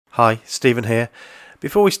Hi, Stephen here.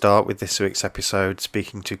 Before we start with this week's episode,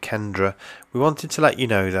 speaking to Kendra, we wanted to let you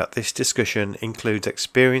know that this discussion includes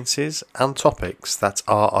experiences and topics that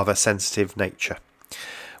are of a sensitive nature.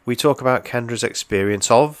 We talk about Kendra's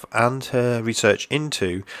experience of and her research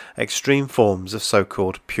into extreme forms of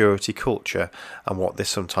so-called purity culture and what this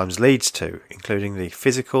sometimes leads to, including the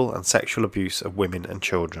physical and sexual abuse of women and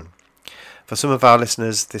children. For some of our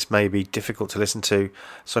listeners, this may be difficult to listen to,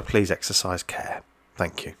 so please exercise care.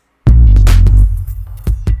 Thank you.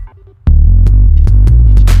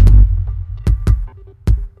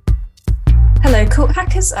 Hello, cult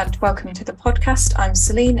hackers, and welcome to the podcast. I'm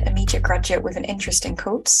Celine, a media graduate with an interest in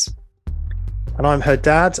cults. And I'm her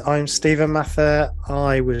dad. I'm Stephen Mather.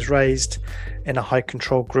 I was raised in a high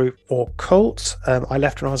control group or cult. I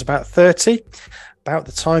left when I was about 30, about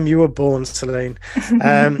the time you were born, Celine.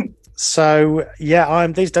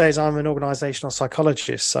 These days I'm an organizational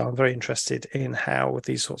psychologist, so I'm very interested in how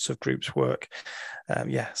these sorts of groups work.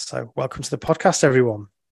 So welcome to the podcast, everyone.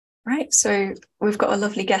 Right, so we've got a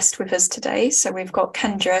lovely guest with us today. So we've got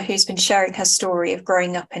Kendra, who's been sharing her story of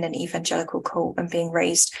growing up in an evangelical cult and being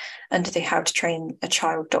raised under the How to Train a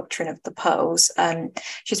Child doctrine of the pearls.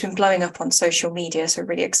 She's been blowing up on social media, so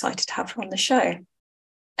really excited to have her on the show.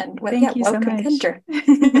 And welcome, so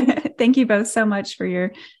Kendra. Thank you both so much for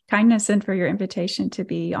your kindness and for your invitation to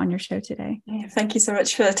be on your show today. Yeah, thank you so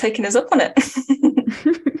much for taking us up on it.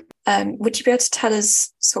 Would you be able to tell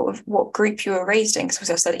us sort of what group you were raised in? Because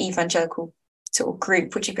I said evangelical sort of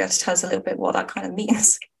group. Would you be able to tell us a little bit what that kind of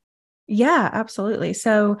means? Yeah, absolutely.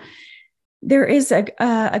 So there is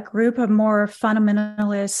a group of more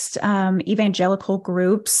fundamentalist evangelical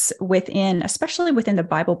groups especially within the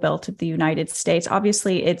Bible Belt of the United States.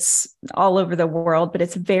 Obviously, it's all over the world, but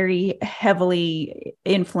it's very heavily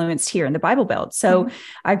influenced here in the Bible Belt. So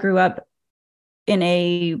I grew up in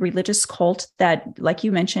a religious cult that, like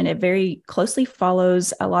you mentioned, it very closely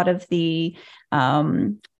follows a lot of the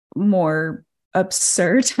more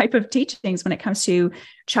absurd type of teachings when it comes to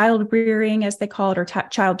child rearing, as they call it, or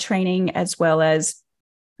child training, as well as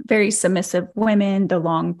very submissive women, the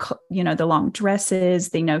long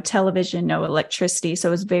dresses, no television, no electricity. So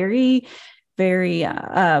it was very, very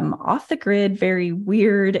off the grid, very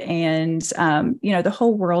weird. And, the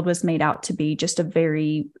whole world was made out to be just a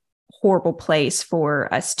very horrible place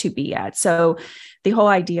for us to be at. So the whole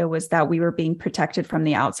idea was that we were being protected from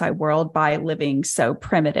the outside world by living so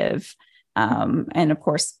primitive. And of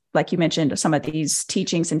course, like you mentioned, some of these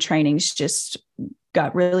teachings and trainings just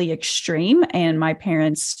got really extreme, and my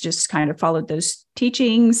parents just kind of followed those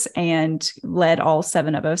teachings and led all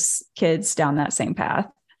 7 of us kids down that same path.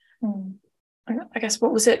 I guess,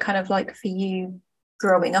 what was it kind of like for you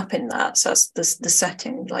growing up in that? So that's the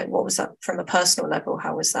setting, like, what was that from a personal level?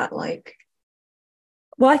 How was that like?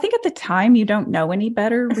 Well, I think at the time you don't know any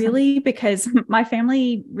better, really, because my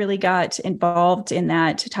family really got involved in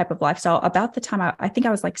that type of lifestyle about the time I think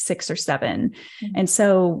I was like 6 or 7. And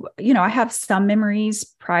so, I have some memories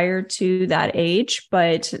prior to that age,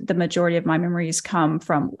 but the majority of my memories come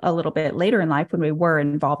from a little bit later in life when we were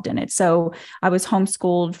involved in it. So I was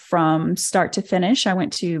homeschooled from start to finish. I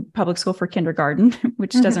went to public school for kindergarten,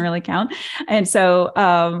 which doesn't really count. And so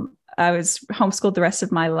I was homeschooled the rest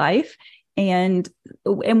of my life. And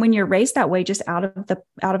when you're raised that way, just out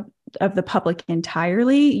of the public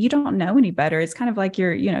entirely, you don't know any better. It's kind of like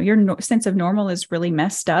your sense of normal is really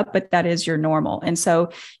messed up, but that is your normal. And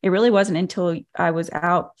so it really wasn't until I was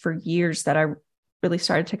out for years that I really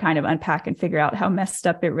started to kind of unpack and figure out how messed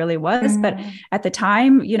up it really was. But at the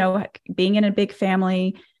time, being in a big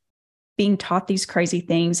family, being taught these crazy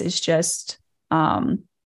things is just,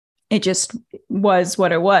 it just was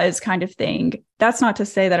what it was, kind of thing. That's not to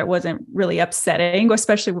say that it wasn't really upsetting,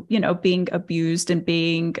 especially, being abused and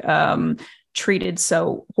being treated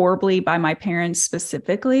so horribly by my parents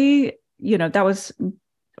specifically. That was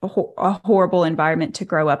a horrible environment to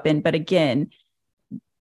grow up in. But again,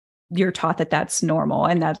 you're taught that that's normal,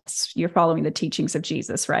 and you're following the teachings of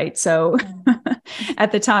Jesus, right? So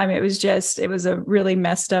at the time, it was a really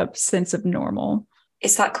messed up sense of normal.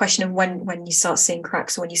 It's that question of when you start seeing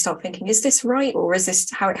cracks, or when you start thinking, is this right? Or is this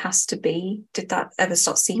how it has to be? Did that ever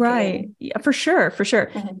start seeping right in? Yeah, for sure.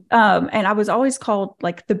 And I was always called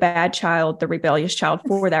like the bad child, the rebellious child,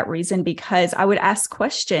 for that reason, because I would ask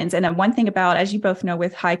questions. And then one thing about, as you both know,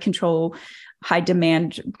 with high control, high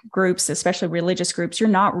demand groups, especially religious groups, you're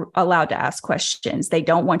not allowed to ask questions. They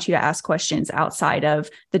don't want you to ask questions outside of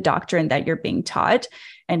the doctrine that you're being taught.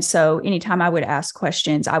 And so anytime I would ask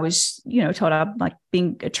questions, I was, told I'm like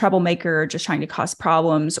being a troublemaker, or just trying to cause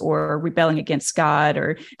problems, or rebelling against God,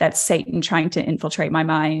 or that's Satan trying to infiltrate my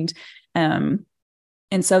mind.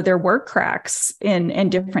 And so there were cracks in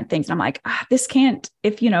different things. And I'm like, this can't,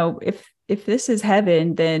 if this is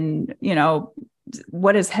heaven, then,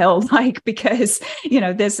 what is hell like? Because,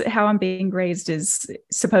 this, how I'm being raised is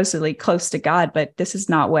supposedly close to God, but this is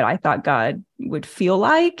not what I thought God would feel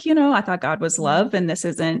like. I thought God was love, and this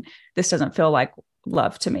doesn't feel like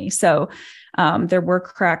love to me. So there were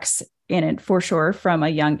cracks in it for sure from a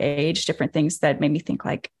young age, different things that made me think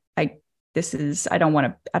like, I don't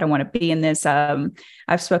want to be in this.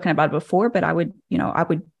 I've spoken about it before, but I would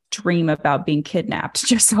dream about being kidnapped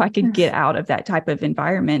just so I could get out of that type of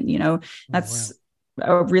environment. That's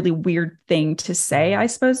a really weird thing to say, I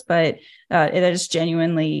suppose, but it is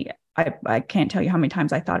genuinely, I can't tell you how many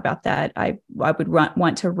times I thought about that. I would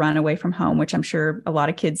want to run away from home, which I'm sure a lot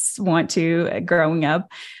of kids want to growing up,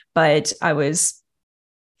 but I was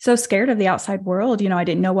so scared of the outside world. I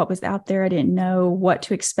didn't know what was out there. I didn't know what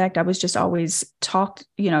to expect. I was just always told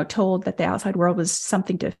that the outside world was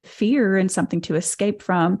something to fear and something to escape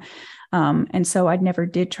from. And so I never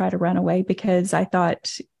did try to run away because I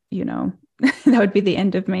thought, that would be the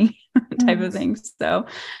end of me type of thing. So,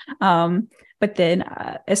 but then,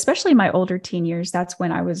 especially in my older teen years, that's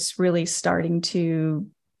when I was really starting to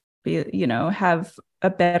be, have a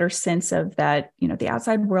better sense of that, the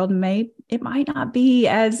outside world it might not be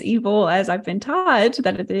as evil as I've been taught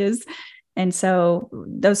that it is. And so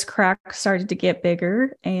those cracks started to get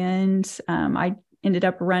bigger, and I ended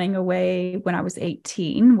up running away when I was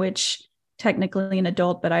 18, which technically an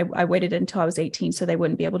adult, but I waited until I was 18 so they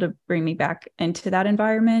wouldn't be able to bring me back into that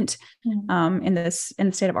environment. In the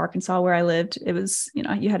state of Arkansas where I lived, it was,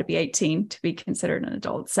 you had to be 18 to be considered an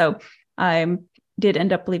adult. So I did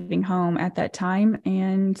end up leaving home at that time,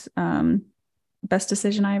 and best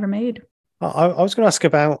decision I ever made. I was going to ask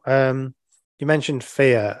about, you mentioned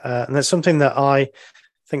fear, and that's something that I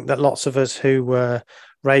think that lots of us who were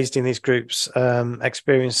raised in these groups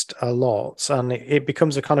experienced a lot, and it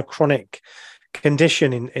becomes a kind of chronic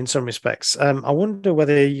condition in some respects. I wonder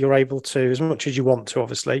whether you're able to, as much as you want to,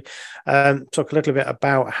 obviously, talk a little bit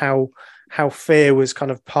about how fear was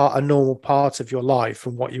kind of a normal part of your life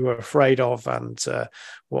and what you were afraid of, and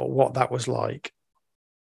what that was like.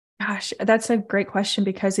 Gosh, that's a great question,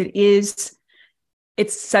 because it's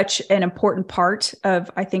such an important part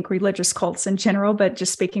of, I think, religious cults in general, but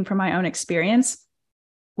just speaking from my own experience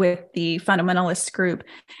with the fundamentalist group,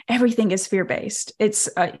 everything is fear-based. It's,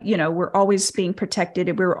 we're always being protected.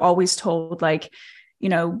 We were always told, like,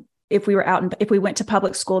 if we went to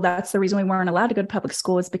public school, that's the reason we weren't allowed to go to public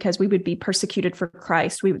school, is because we would be persecuted for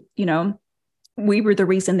Christ. We were the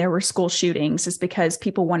reason there were school shootings, is because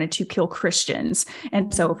people wanted to kill Christians.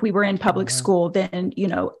 And so if we were in public school, then,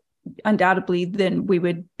 undoubtedly, then we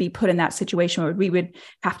would be put in that situation where we would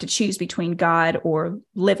have to choose between God or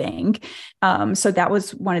living. So that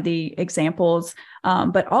was one of the examples.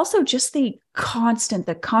 But also just the constant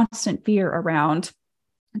fear around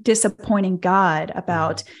disappointing God,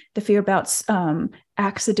 about the fear about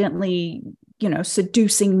accidentally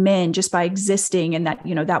seducing men just by existing, and that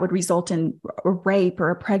that would result in a rape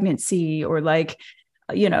or a pregnancy, or like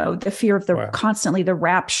the fear of constantly the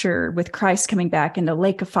rapture with Christ coming back in the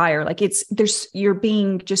lake of fire. Like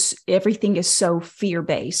everything is so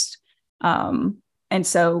fear-based. And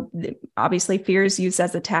so obviously fear is used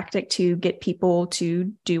as a tactic to get people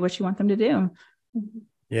to do what you want them to do.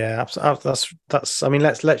 Yeah, absolutely. That's. I mean,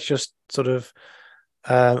 let's just sort of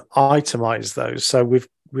itemize those. So we've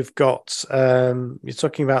got you're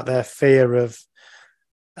talking about their fear of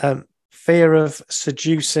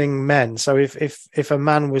seducing men. So if a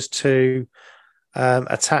man was to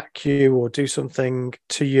attack you or do something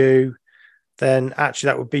to you, then actually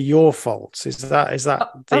that would be your fault. Is that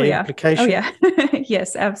the implication? Oh yeah.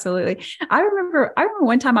 Yes, absolutely. I remember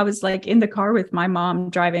one time I was like in the car with my mom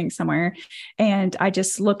driving somewhere, and I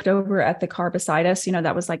just looked over at the car beside us,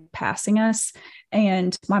 that was like passing us.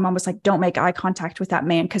 And my mom was like, don't make eye contact with that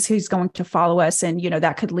man, because he's going to follow us. And,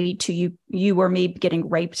 that could lead to you or me getting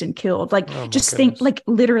raped and killed. Like, just think, like,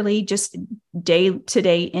 literally just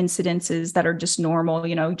day-to-day incidences that are just normal,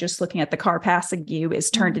 just looking at the car passing you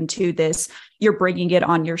is turned into this, you're bringing it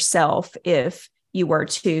on yourself if you were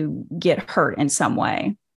to get hurt in some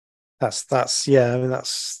way. That's yeah. I mean,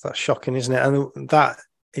 that's shocking, isn't it? And that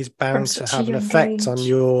is bound to have an effect on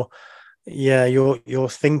your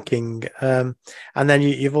thinking. And then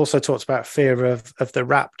you've also talked about fear of the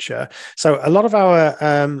rapture. So a lot of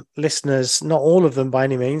our listeners, not all of them by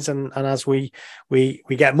any means, and as we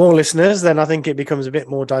get more listeners, then I think it becomes a bit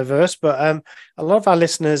more diverse. But a lot of our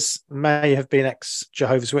listeners may have been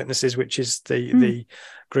ex-Jehovah's Witnesses, which is the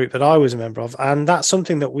group that I was a member of, and that's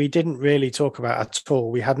something that we didn't really talk about at all.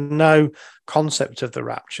 We had no concept of the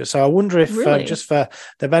rapture. So I wonder if, Really? just for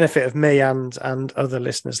the benefit of me and other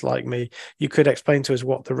listeners like me, you could explain to us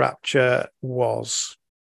what the rapture was.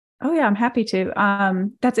 Oh yeah, I'm happy to.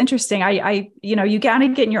 That's interesting. You kind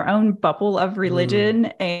of get in your own bubble of religion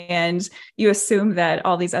and you assume that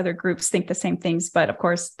all these other groups think the same things, but of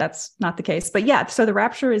course that's not the case. But yeah, so the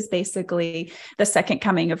rapture is basically the second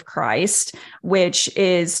coming of Christ, which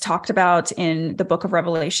is talked about in the book of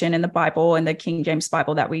Revelation in the Bible and the King James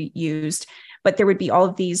Bible that we used. But there would be all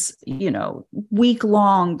of these,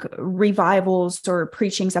 week-long revivals or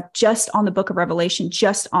preachings up just on the book of Revelation,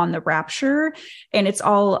 just on the rapture. And it's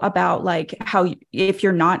all about like how if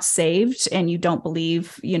you're not saved and you don't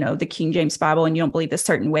believe, the King James Bible and you don't believe a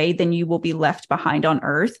certain way, then you will be left behind on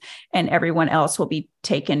earth and everyone else will be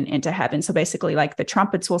taken into heaven. So basically like the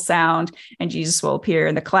trumpets will sound and Jesus will appear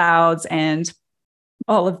in the clouds and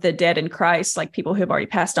all of the dead in Christ, like people who have already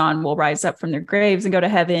passed on, will rise up from their graves and go to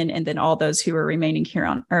heaven. And then all those who are remaining here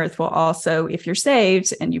on earth will also, if you're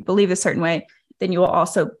saved and you believe a certain way, then you will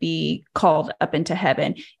also be called up into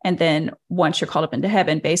heaven. And then once you're called up into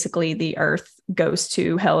heaven, basically the earth goes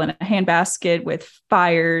to hell in a handbasket with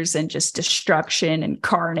fires and just destruction and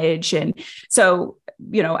carnage. And so,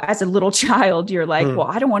 as a little child, you're like, well,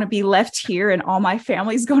 I don't want to be left here and all my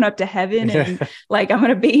family's going up to heaven. And like, I'm going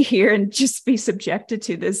to be here and just be subjected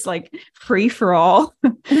to this like free for all.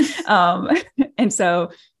 And so,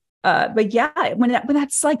 but yeah, when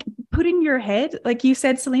that's like put in your head, like you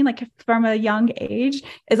said, Celine, like from a young age,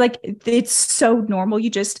 it's like, it's so normal.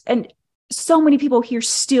 And so many people here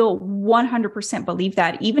still 100% believe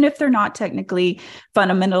that, even if they're not technically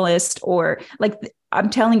fundamentalist or like, I'm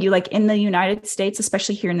telling you, like in the United States,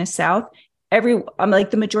 especially here in the South,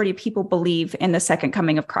 the majority of people believe in the second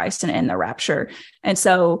coming of Christ and in the rapture. And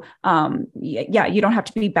so, you don't have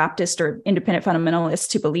to be Baptist or independent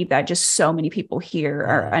fundamentalist to believe that. Just so many people here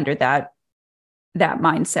are under that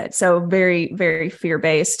mindset. So very, very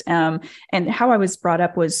fear-based. And how I was brought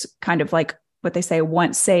up was kind of like what they say,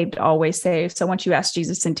 once saved, always saved. So once you ask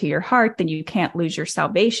Jesus into your heart, then you can't lose your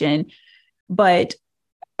salvation. But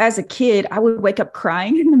as a kid, I would wake up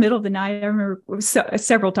crying in the middle of the night. I remember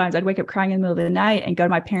several times I'd wake up crying in the middle of the night and go to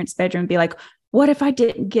my parents' bedroom and be like, what if I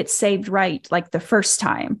didn't get saved right, like the first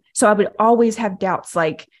time? So I would always have doubts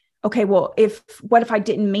like, okay, well, what if I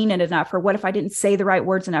didn't mean it enough? Or what if I didn't say the right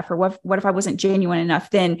words enough? Or what if I wasn't genuine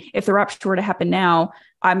enough? Then if the rapture were to happen now,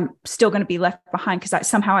 I'm still going to be left behind because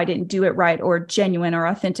somehow I didn't do it right or genuine or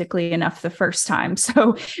authentically enough the first time.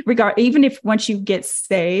 So even if once you get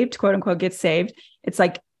saved, quote unquote, get saved, it's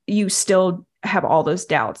like, you still have all those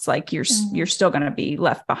doubts, like you're still going to be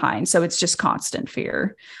left behind. So it's just constant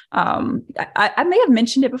fear. I may have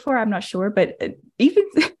mentioned it before, I'm not sure, but even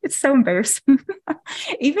it's so embarrassing.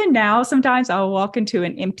 Even now, sometimes I'll walk into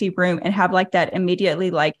an empty room and have like that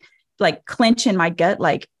immediately, like clench in my gut.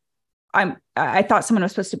 Like I thought someone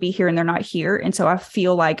was supposed to be here and they're not here. And so I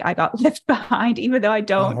feel like I got left behind, even though I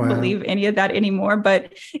don't believe any of that anymore,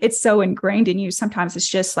 but it's so ingrained in you. Sometimes it's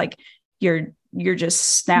just like, you're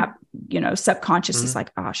just subconscious is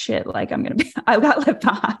like, oh shit, like I got left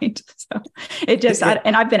behind. So it just,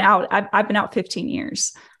 I've been out 15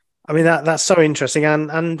 years. I mean, that's so interesting.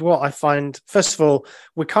 And what I find, first of all,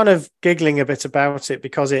 we're kind of giggling a bit about it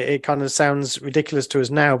because it kind of sounds ridiculous to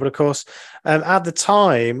us now. But of course, at the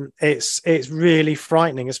time, it's really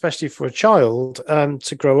frightening, especially for a child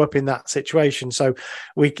to grow up in that situation. So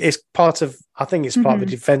it's part of the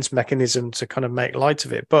defense mechanism to kind of make light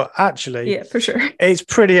of it. But actually, yeah, for sure, it's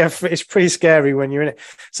pretty scary when you're in it.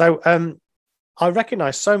 So I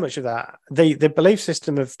recognize so much of that. The belief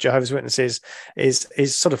system of Jehovah's Witnesses is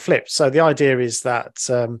sort of flipped. So the idea is that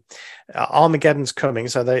Armageddon's coming.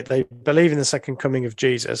 So they believe in the second coming of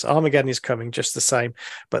Jesus. Armageddon is coming just the same,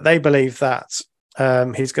 but they believe that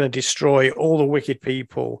he's going to destroy all the wicked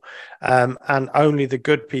people and only the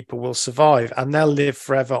good people will survive and they'll live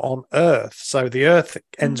forever on earth. So the earth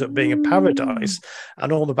ends up being a paradise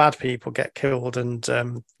and all the bad people get killed and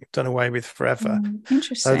done away with forever.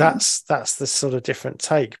 Interesting. So that's the sort of different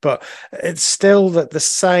take, but it's still that the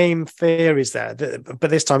same fear is there, but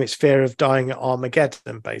this time it's fear of dying at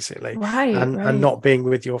Armageddon basically, and not being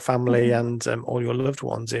with your family and all your loved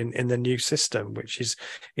ones in the new system, which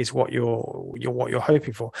is what you're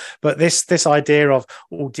hoping for. But this idea of,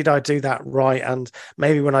 did I do that right? And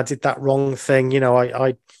maybe when I did that wrong thing,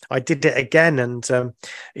 I did it again. And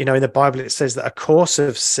in the Bible it says that a course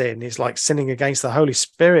of sin is like sinning against the Holy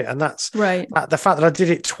Spirit, and that's right. The fact that I did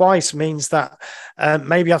it twice means that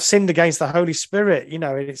maybe I've sinned against the Holy Spirit.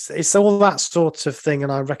 It's all that sort of thing,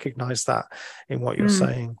 and I recognize that in what you're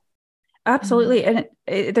saying. Absolutely. And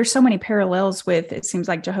there's so many parallels with, it seems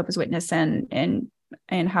like, Jehovah's Witness and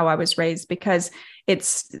how I was raised, because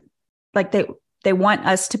it's like they want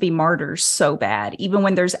us to be martyrs so bad, even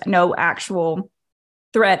when there's no actual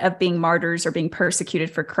threat of being martyrs or being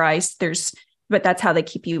persecuted for Christ. But that's how they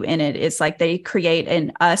keep you in it. It's like they create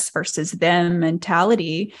an us versus them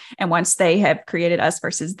mentality. And once they have created us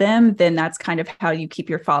versus them, then that's kind of how you keep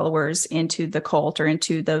your followers into the cult or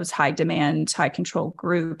into those high demand, high control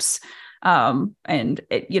groups. You're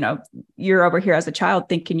over here as a child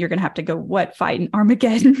thinking you're going to have to go fight in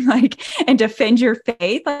Armageddon, and defend your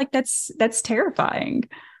faith. Like that's terrifying.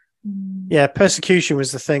 Yeah, persecution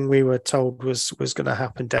was the thing we were told was going to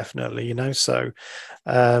happen, definitely, so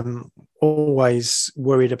always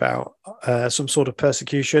worried about some sort of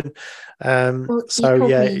persecution. You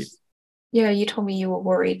told me you were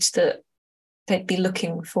worried that they'd be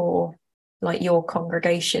looking for like your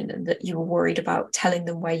congregation, and that you were worried about telling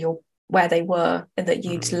them where they were, and that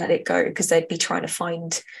you'd let it go because they'd be trying to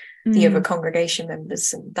find the other congregation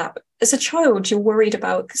members. And that, as a child, you're worried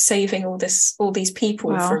about saving all these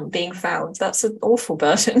people from being found. That's an awful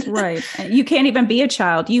burden. Right. You can't even be a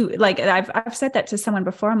child. I've said that to someone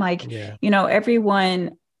before. I'm like,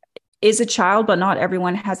 everyone is a child, but not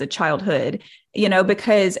everyone has a childhood,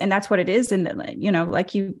 because, and that's what it is. And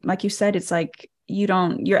like you said, it's like,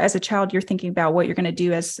 you're as a child, you're thinking about what you're going to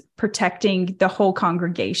do as protecting the whole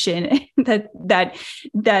congregation that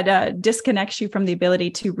disconnects you from the ability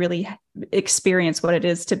to really experience what it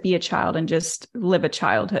is to be a child and just live a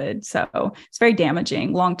childhood. So it's very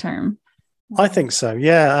damaging long term. I think so.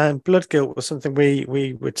 Yeah. And blood guilt was something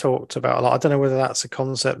we were talked about a lot. I don't know whether that's a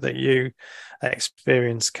concept that you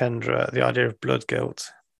experienced, Kendra, the idea of blood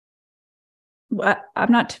guilt.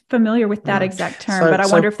 I'm not familiar with that exact term, but I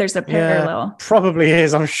wonder if there's a parallel. Yeah, probably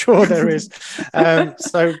is. I'm sure there is.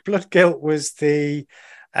 So blood guilt was the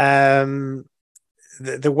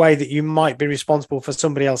way that you might be responsible for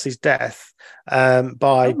somebody else's death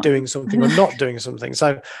by doing something or not doing something.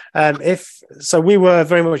 So we were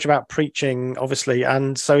very much about preaching, obviously,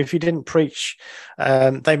 and so if you didn't preach,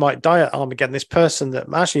 they might die at Armageddon. This person that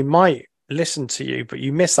actually might listen to you, but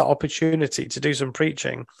you miss that opportunity to do some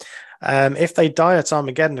preaching. If they die at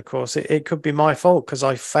Armageddon, of course, it could be my fault because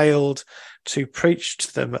I failed to preach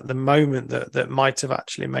to them at the moment that might have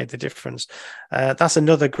actually made the difference. That's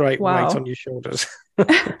another great weight on your shoulders.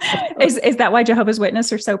 Is that why Jehovah's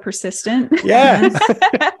Witnesses are so persistent? Yeah.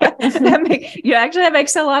 That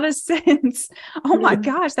makes a lot of sense. Oh my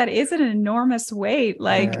gosh, that is an enormous weight.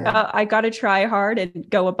 I got to try hard and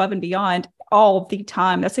go above and beyond all the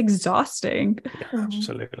time. That's exhausting. Yeah,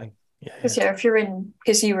 absolutely. Because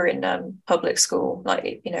because you were in public school,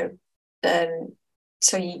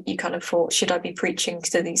 so you kind of thought, should I be preaching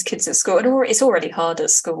to these kids at school? And it's already hard at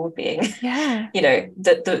school being,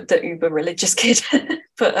 the uber religious kid.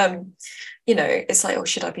 But it's like,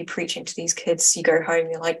 should I be preaching to these kids? You go home,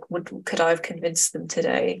 you're like, could I have convinced them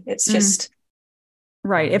today? It's just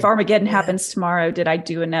right. If Armageddon happens tomorrow, did I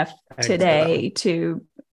do enough today to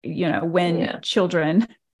win children?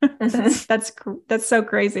 That's so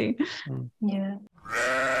crazy. Yeah.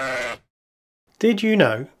 Did you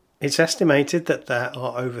know it's estimated that there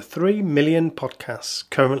are over 3 million podcasts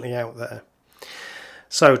currently out there?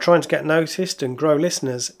 So trying to get noticed and grow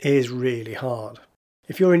listeners is really hard.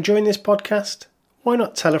 If you're enjoying this podcast, why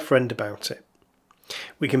not tell a friend about it?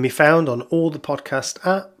 We can be found on all the podcast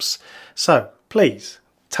apps, so please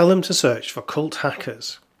tell them to search for Cult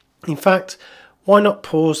Hackers. In fact, why not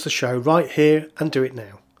pause the show right here and do it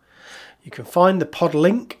now? You can find the pod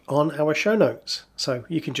link on our show notes, so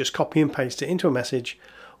you can just copy and paste it into a message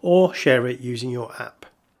or share it using your app.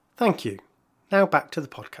 Thank you. Now back to the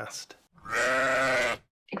podcast.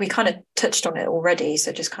 We kind of touched on it already,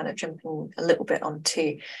 so just kind of jumping a little bit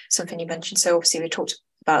onto something you mentioned. So obviously we talked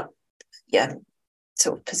about,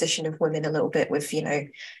 sort of position of women a little bit with,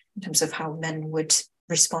 in terms of how men would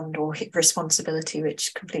respond or hit responsibility, which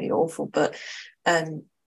is completely awful. But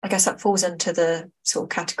I guess that falls into the sort of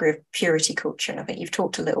category of purity culture. And I think you've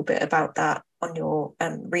talked a little bit about that on your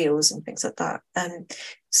reels and things like that.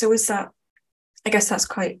 So is that, I guess that's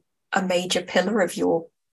quite a major pillar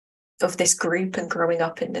of this group and growing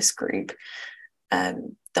up in this group,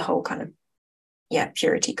 the whole kind of,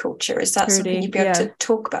 purity culture. Is that something you'd be able to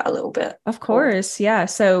talk about a little bit? Of course. Yeah.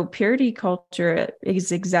 So purity culture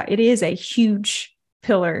it is a huge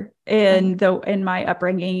pillar in my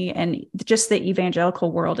upbringing and just the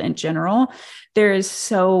evangelical world in general. There is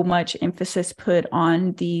so much emphasis put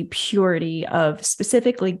on the purity of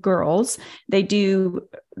specifically girls. They do,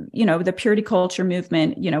 the purity culture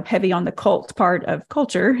movement, heavy on the cult part of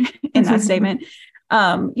culture in that statement.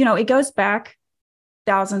 It goes back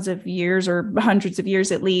thousands of years or hundreds of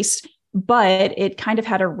years at least. But it kind of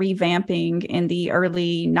had a revamping in the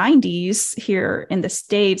early 90s here in the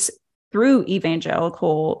States through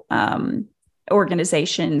evangelical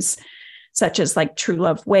organizations such as like True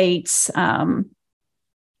Love Waits,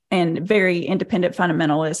 and very independent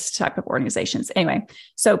fundamentalist type of organizations. Anyway,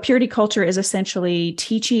 so purity culture is essentially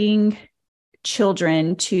teaching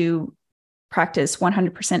children to practice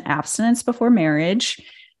 100% abstinence before marriage.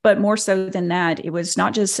 But more so than that, it was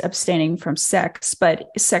not just abstaining from sex, but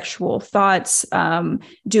sexual thoughts,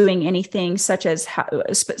 doing anything such as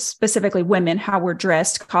specifically women, how we're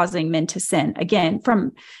dressed, causing men to sin. Again,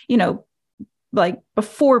 from, like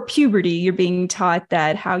before puberty, you're being taught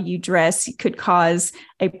that how you dress could cause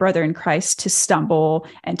a brother in Christ to stumble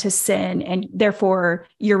and to sin, and therefore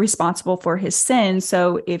you're responsible for his sin.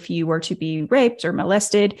 So if you were to be raped or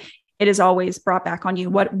molested, it is always brought back on you.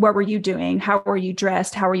 What were you doing? How were you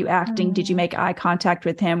dressed? How were you acting? Did you make eye contact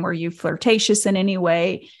with him? Were you flirtatious in any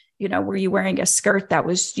way? Were you wearing a skirt that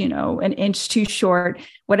was, an inch too short?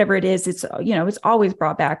 Whatever it is, it's always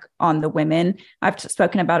brought back on the women. I've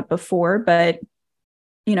spoken about it before, but,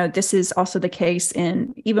 this is also the case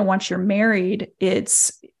in even once you're married,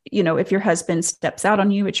 it's, if your husband steps out on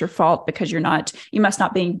you, it's your fault because you must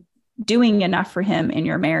not be doing enough for him in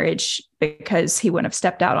your marriage because he wouldn't have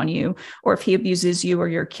stepped out on you. Or if he abuses you or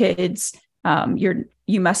your kids,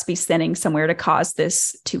 you must be sinning somewhere to cause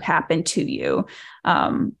this to happen to you.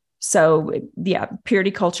 So yeah,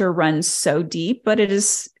 purity culture runs so deep, but it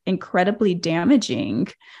is incredibly damaging.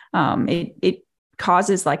 It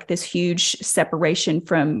causes like this huge separation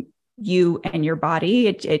from you and your body.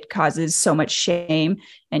 It causes so much shame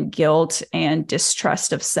and guilt and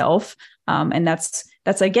distrust of self. And that's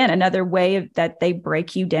again, another way that they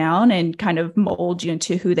break you down and kind of mold you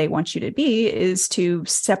into who they want you to be, is to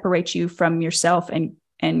separate you from yourself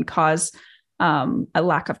and cause a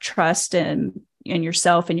lack of trust in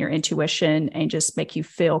yourself and your intuition, and just make you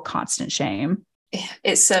feel constant shame.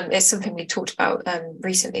 It's something we talked about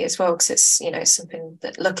recently as well, because it's something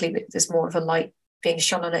that luckily there's more of a light being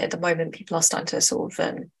shone on it at the moment. People are starting to sort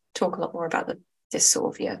of talk a lot more about this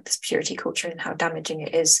purity culture and how damaging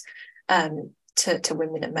it is to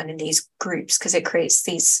women and men in these groups, because it creates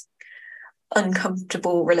these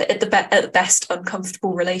uncomfortable, at the best,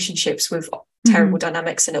 uncomfortable relationships with terrible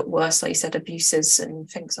dynamics, and at worst, like you said, abuses and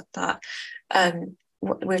things like that.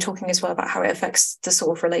 We're talking as well about how it affects the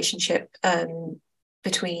sort of relationship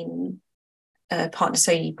between partners,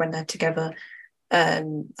 say when they're together,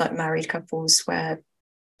 like married couples, where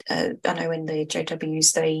I know in the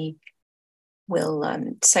JWs they will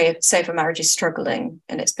say if a marriage is struggling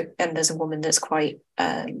and there's a woman that's quite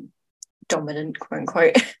dominant, quote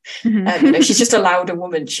unquote, she's just allowed a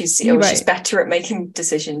woman, she's she's better at making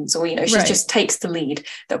decisions, or she just takes the lead.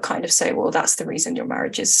 They'll kind of say, well, that's the reason your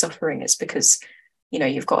marriage is suffering, it's because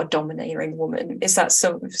you've got a domineering woman. Is that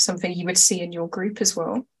something you would see in your group as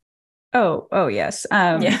well? Oh yes.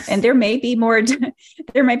 And there may be more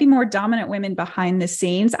dominant women behind the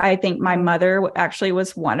scenes. I think my mother actually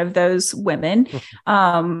was one of those women.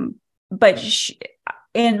 But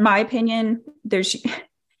in my opinion,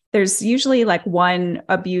 there's usually like one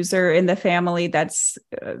abuser in the family that's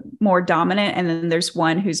more dominant, and then there's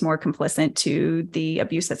one who's more complicit to the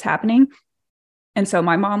abuse that's happening. And so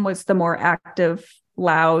my mom was the more active,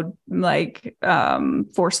 loud, like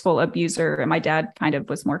forceful abuser, and my dad kind of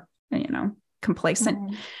was more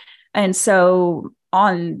complacent. And so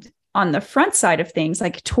on the front side of things,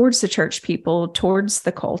 like towards the church people, towards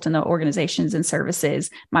the cult and the organizations and services,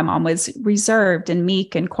 my mom was reserved and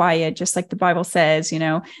meek and quiet, just like the Bible says,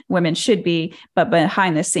 women should be. But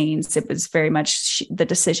behind the scenes, it was very much the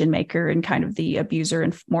decision maker and kind of the abuser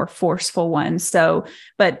and more forceful one. So,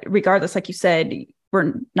 but regardless, like you said,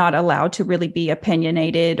 we're not allowed to really be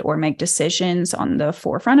opinionated or make decisions on the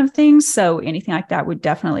forefront of things. So anything like that would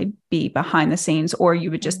definitely be behind the scenes, or you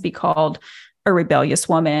would just be called a rebellious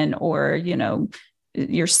woman, or,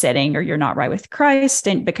 you're sinning, or you're not right with Christ,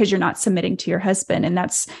 and because you're not submitting to your husband. And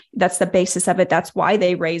that's the basis of it. That's why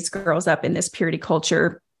they raise girls up in this purity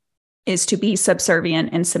culture, is to be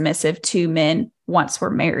subservient and submissive to men once we're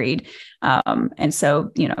married. And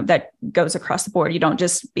so, that goes across the board. You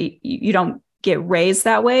don't get raised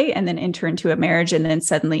that way and then enter into a marriage, and then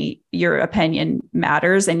suddenly your opinion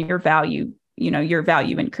matters and your value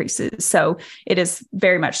increases. So it is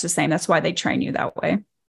very much the same. That's why they train you that way.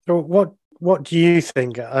 So what do you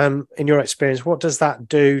think, in your experience, what does that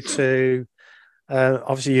do to,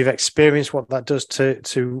 obviously you've experienced what that does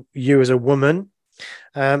to you as a woman.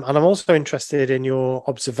 And I'm also interested in your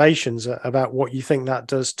observations about what you think that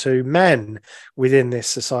does to men within this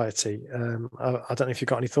society. I don't know if you've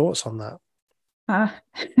got any thoughts on that. Uh,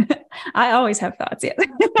 I always have thoughts, yes,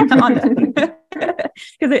 on that,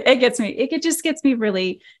 because it just gets me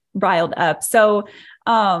really riled up. So,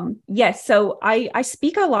 yes, so I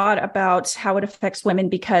speak a lot about how it affects women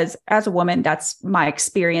because as a woman, that's my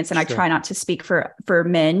experience, and I try not to speak for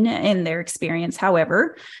men in their experience.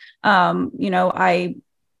 However, I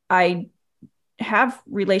have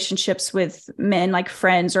relationships with men, like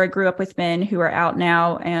friends, or I grew up with men who are out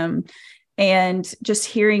now, and just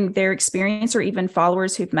hearing their experience, or even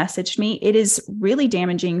followers who've messaged me, it is really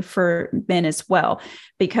damaging for men as well,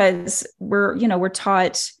 because we're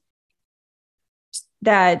taught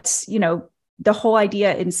that, the whole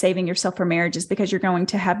idea in saving yourself for marriage is because you're going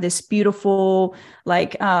to have this beautiful,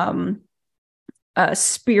 like,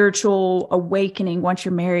 spiritual awakening once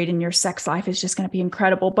you're married, and your sex life is just going to be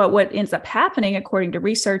incredible. But what ends up happening, according to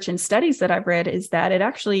research and studies that I've read, is that it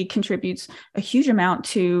actually contributes a huge amount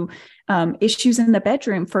to issues in the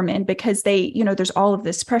bedroom for men, because there's all of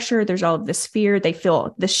this pressure, there's all of this fear, they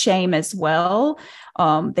feel the shame as well.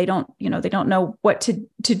 They don't know what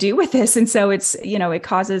to do with this. And so it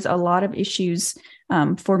causes a lot of issues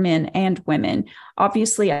for men and women.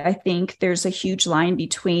 Obviously, I think there's a huge line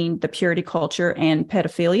between the purity culture and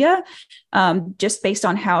pedophilia, just based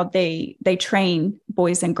on how they train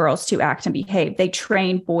boys and girls to act and behave. They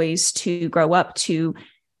train boys to grow up to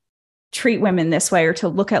treat women this way, or to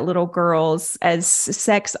look at little girls as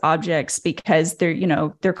sex objects because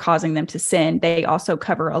they're causing them to sin. They also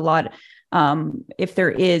cover a lot. If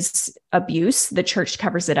there is abuse, the church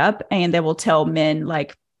covers it up, and they will tell men,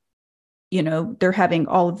 like, they're having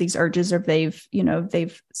all of these urges, or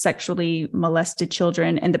they've sexually molested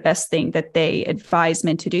children. And the best thing that they advise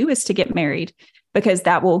men to do is to get married, because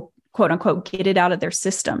that will, quote unquote, get it out of their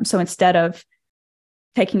system. So instead of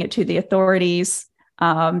taking it to the authorities,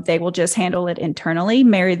 they will just handle it internally,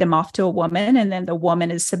 marry them off to a woman, and then the woman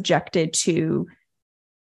is subjected to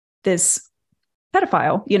this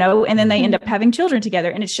pedophile, and then they end up having children together.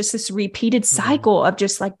 And it's just this repeated cycle of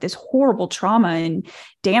just like this horrible trauma and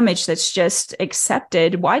damage that's just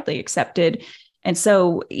widely accepted. And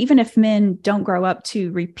so even if men don't grow up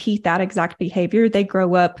to repeat that exact behavior, they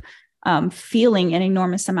grow up feeling an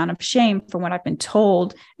enormous amount of shame from what I've been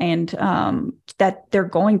told, and that they're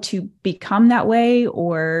going to become that way,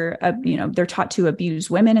 or they're taught to abuse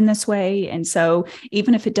women in this way. And so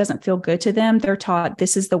even if it doesn't feel good to them, they're taught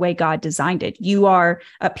this is the way God designed it. You are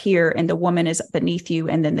up here and the woman is beneath you,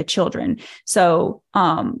 and then the children. So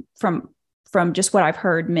from just what I've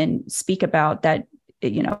heard men speak about, that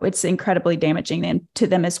it's incredibly damaging to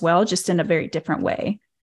them as well, just in a very different way.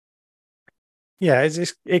 Yeah,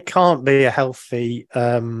 it can't be a healthy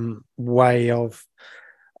way of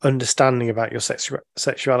understanding about your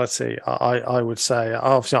sexuality. I would say,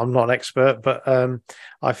 obviously, I'm not an expert, but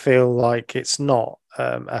I feel like it's not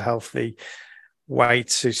a healthy way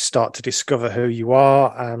to start to discover who you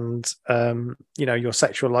are, and your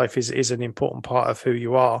sexual life is an important part of who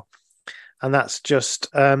you are. And that's just,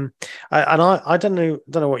 I don't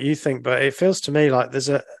know what you think, but it feels to me like there's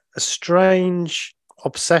a strange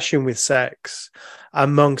obsession with sex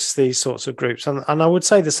amongst these sorts of groups, and I would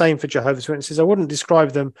say the same for Jehovah's Witnesses. I wouldn't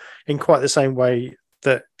describe them in quite the same way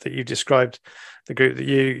that you described the group that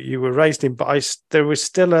you were raised in, but there was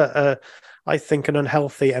still I think an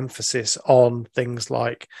unhealthy emphasis on things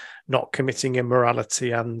like not committing immorality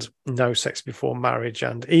and no sex before marriage,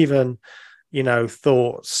 and even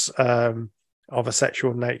thoughts of a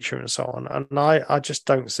sexual nature and so on. And I just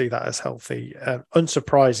don't see that as healthy.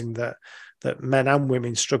 Unsurprising that men and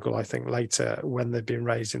women struggle, I think, later when they've been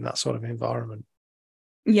raised in that sort of environment.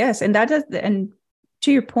 Yes. And and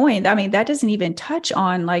to your point, I mean, that doesn't even touch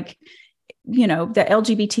on the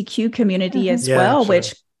LGBTQ community as well, absolutely.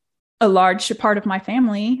 Which a large part of my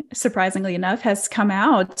family, surprisingly enough, has come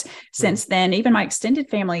out since then, even my extended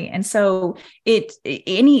family. And so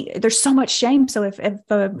there's so much shame. So if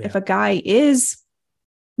a guy is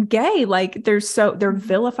gay, like they're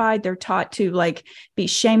vilified, they're taught to be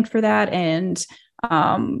shamed for that. And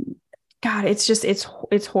God,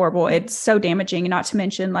 it's horrible. It's so damaging. Not to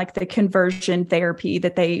mention the conversion therapy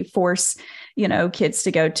that they force kids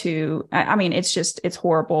to go to. I mean, it's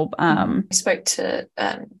horrible. I spoke to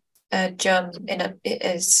John in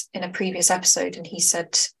a previous episode, and he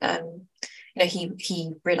said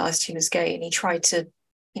he realized he was gay, and he tried to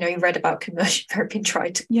he read about conversion therapy and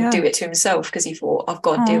tried to do it to himself, because he thought, I've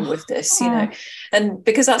got to deal with this, and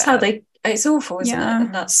because that's how it's awful, isn't it?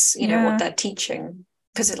 And that's what they're teaching,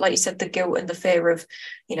 because like you said, the guilt and the fear of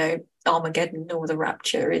Armageddon or the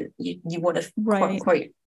rapture, you want to quote unquote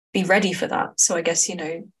be ready for that. So I guess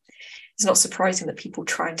it's not surprising that people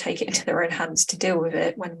try and take it into their own hands to deal with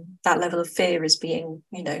it when that level of fear is being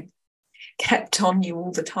kept on you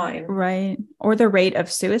all the time. Right. Or the rate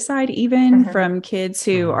of suicide, even from kids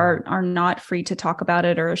who are not free to talk about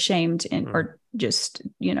it or ashamed or just,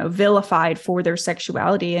 vilified for their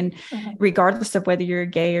sexuality. And regardless of whether you're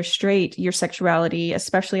gay or straight, your sexuality,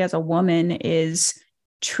 especially as a woman, is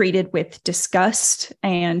treated with disgust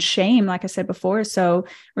and shame, like I said before. So,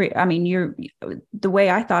 I mean, the way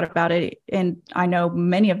I thought about it, and I know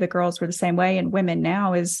many of the girls were the same way, and women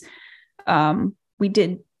now, is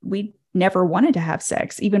we never wanted to have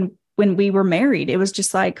sex. Even when we were married, it was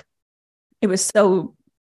just like, it was so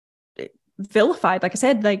vilified. Like I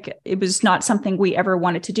said, like it was not something we ever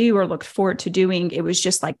wanted to do or looked forward to doing. It was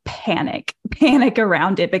just like panic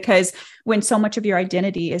around it, because when so much of your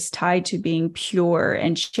identity is tied to being pure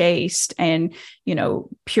and chaste and,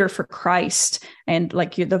 pure for Christ, and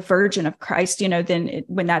like you're the virgin of Christ, then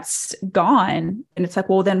when that's gone, and it's like,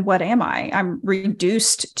 well, then what am I? I'm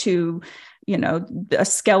reduced to, a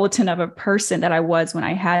skeleton of a person that I was when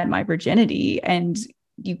I had my virginity. And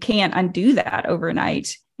you can't undo that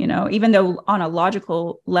overnight, even though on a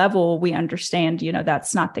logical level, we understand,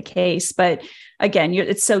 that's not the case. But again,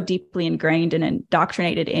 it's so deeply ingrained and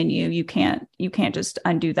indoctrinated in you. You can't just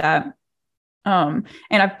undo that. And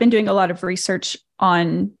I've been doing a lot of research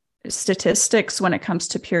on statistics when it comes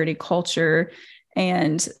to purity culture.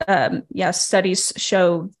 And studies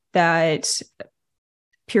show that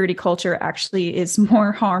purity culture actually is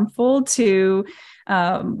more harmful to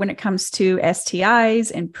when it comes to STIs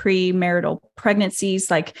and premarital pregnancies.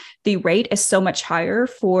 Like the rate is so much higher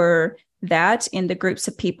for that in the groups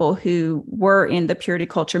of people who were in the purity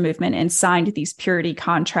culture movement and signed these purity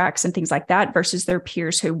contracts and things like that versus their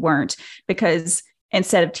peers who weren't, because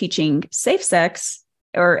instead of teaching safe sex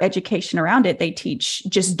or education around it, they teach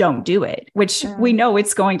just don't do it, which we know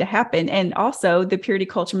it's going to happen. And also the purity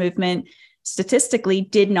culture movement statistically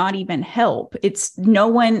did not even help. It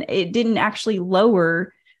didn't actually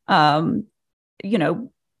lower,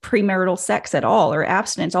 premarital sex at all or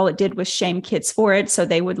abstinence. All it did was shame kids for it. So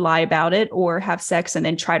they would lie about it or have sex and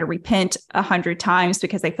then try to repent 100 times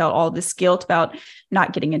because they felt all this guilt about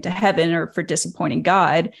not getting into heaven or for disappointing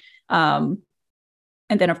God. And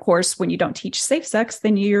then, of course, when you don't teach safe sex,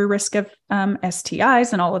 then your risk of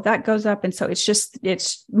STIs and all of that goes up. And so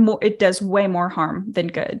it does way more harm than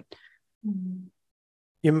good.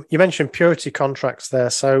 You mentioned purity contracts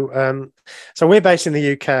there, so we're based in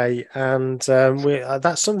the UK, and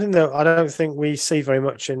that's something that I don't think we see very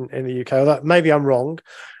much in the UK. Although maybe I'm wrong,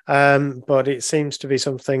 but it seems to be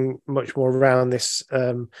something much more around this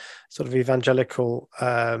sort of evangelical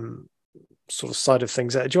sort of side of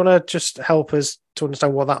things. Do you want to just help us to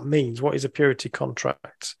understand what that means? What is a purity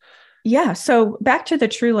contract? Yeah, so back to the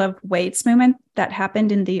True Love Waits movement that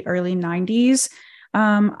happened in the early 90s.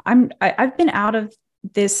 I've been out of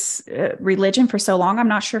this religion for so long. I'm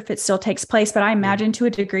not sure if it still takes place, but I imagine to a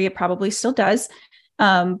degree it probably still does.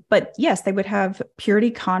 But yes, they would have purity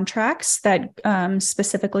contracts that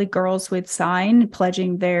specifically girls would sign,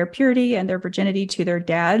 pledging their purity and their virginity to their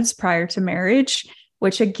dads prior to marriage,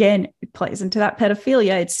 which again plays into that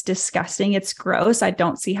pedophilia. It's disgusting. It's gross. I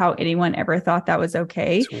don't see how anyone ever thought that was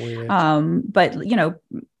okay. But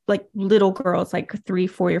like little girls, like 3,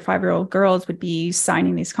 4, or 5-year-old girls would be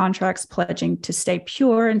signing these contracts, pledging to stay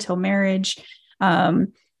pure until marriage.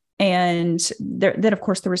 And then, of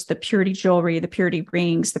course, there was the purity jewelry, the purity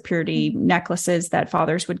rings, the purity necklaces that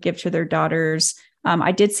fathers would give to their daughters.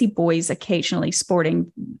 I did see boys occasionally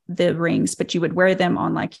sporting the rings, but you would wear them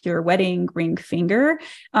on like your wedding ring finger,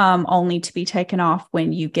 only to be taken off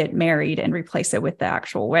when you get married and replace it with the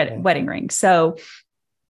actual wedding ring. So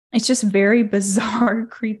it's just very bizarre,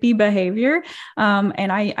 creepy behavior.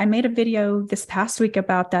 And I made a video this past week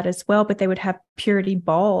about that as well, but they would have purity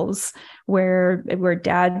balls where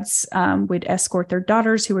dads would escort their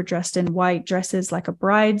daughters who were dressed in white dresses like a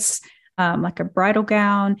bridal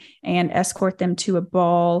gown, and escort them to a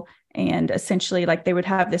ball. And essentially, like, they would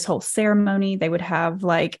have this whole ceremony. They would have,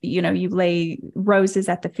 like, you lay roses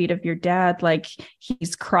at the feet of your dad, like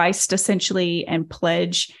he's Christ essentially, and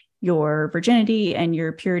pledge your virginity and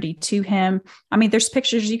your purity to him. I mean, there's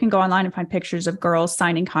pictures, you can go online and find pictures of girls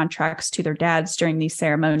signing contracts to their dads during these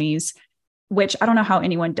ceremonies, which I don't know how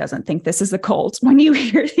anyone doesn't think this is a cult when you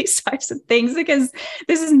hear these types of things, because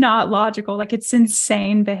this is not logical. Like, it's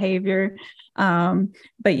insane behavior.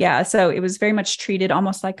 But yeah, so it was very much treated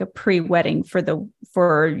almost like a pre-wedding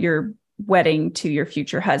for your wedding to your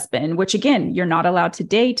future husband, which again, you're not allowed to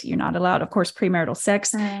date. You're not allowed, of course, premarital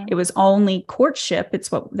sex. It was only courtship.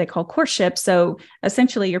 It's what they call courtship. So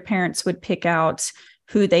essentially your parents would pick out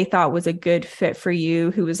who they thought was a good fit for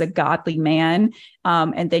you, who was a godly man.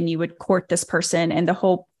 And then you would court this person. And the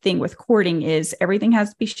whole thing with courting is everything has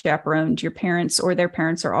to be chaperoned. Your parents or their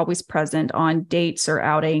parents are always present on dates or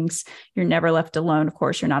outings. You're never left alone. Of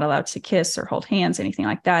course, you're not allowed to kiss or hold hands, anything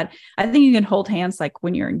like that. I think you can hold hands like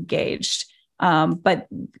when you're engaged. But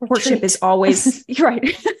courtship is always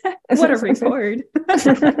right. What a reward.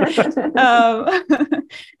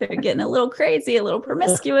 They're getting a little crazy, a little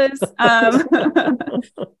promiscuous.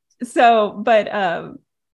 So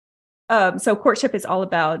courtship is all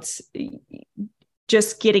about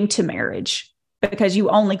just getting to marriage, because you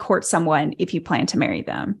only court someone if you plan to marry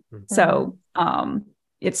them. Mm-hmm. So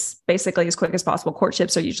it's basically as quick as possible.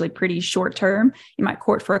 Courtships are usually pretty short term. You might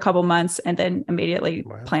court for a couple months and then immediately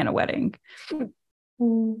plan a wedding.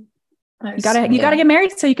 You gotta get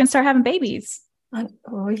married so you can start having babies.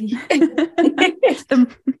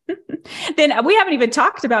 Then we haven't even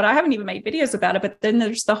talked about it. I haven't even made videos about it, but then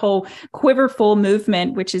there's the whole Quiverful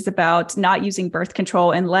movement, which is about not using birth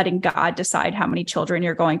control and letting God decide how many children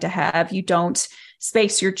you're going to have. You don't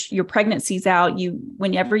space your pregnancies out.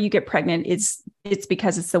 Whenever you get pregnant, it's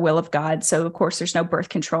because it's the will of God. So of course there's no birth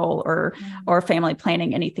control or family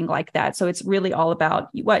planning, anything like that. So it's really all about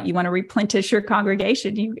what you want to replenish your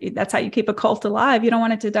congregation. That's how you keep a cult alive. You don't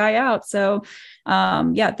want it to die out. So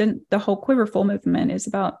then the whole Quiverful movement is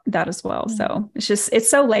about that as well. So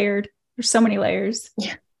it's so layered. There's so many layers.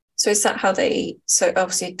 Yeah. So is that how so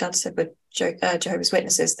obviously Dad said with Jehovah's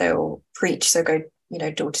Witnesses, they'll preach, so go,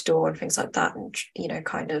 door to door and things like that. And,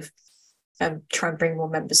 kind of try and bring more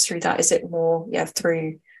members through that. Is it more,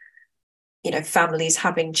 through, families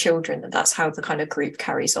having children, and that's how the kind of group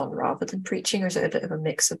carries on rather than preaching? Or is it a bit of a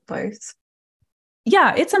mix of both?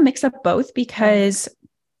 Yeah, it's a mix of both, because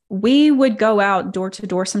we would go out door to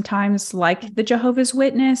door sometimes like the Jehovah's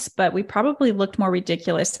Witness, but we probably looked more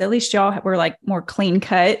ridiculous. At least y'all were like more clean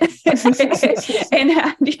cut. And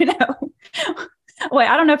wait,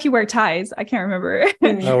 I don't know if you wear ties. I can't remember.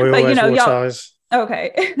 No, we always wore ties.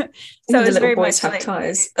 Okay. So it's very much have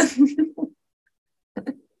ties. Makes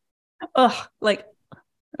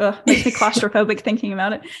me claustrophobic thinking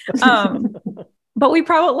about it. But we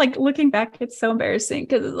probably, looking back, it's so embarrassing,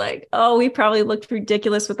 because it's like, we probably looked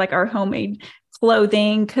ridiculous with our homemade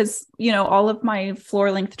clothing, because, all of my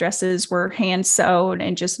floor length dresses were hand sewn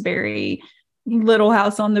and just very Little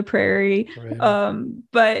House on the Prairie. Really?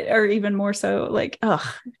 Or even more so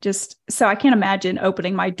just so I can't imagine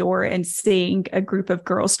opening my door and seeing a group of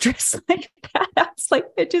girls dressed like that. It's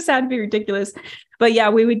it just had to be ridiculous. But yeah,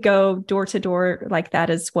 we would go door to door like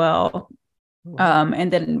that as well.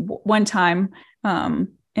 And then one time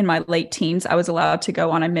in my late teens, I was allowed to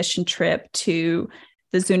go on a mission trip to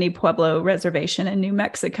the Zuni Pueblo Reservation in New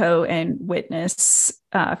Mexico and witness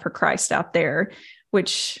for Christ out there,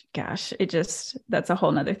 which, gosh, that's a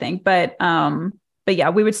whole nother thing. But yeah,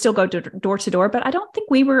 we would still go door to door, but I don't think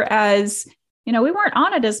we were as, we weren't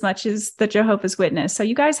on it as much as the Jehovah's Witness. So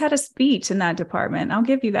you guys had us beat in that department. I'll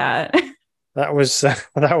give you that. That was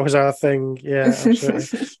our thing. Yeah,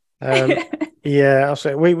 absolutely.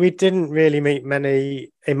 Absolutely. We didn't really meet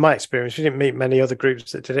many, in my experience, we didn't meet many other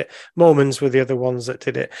groups that did it. Mormons were the other ones that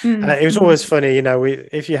did it. Mm-hmm. It was always funny,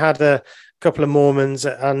 if you had a couple of Mormons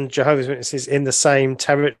and Jehovah's Witnesses in the same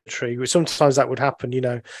territory, sometimes that would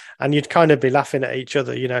happen, and you'd kind of be laughing at each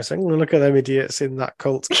other, saying, look at them idiots in that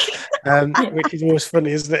cult, which is always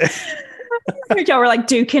funny, isn't it? Y'all were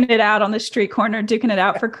duking it out on the street corner, duking it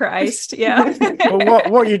out for Christ. Yeah. Well,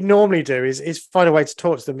 what you'd normally do is find a way to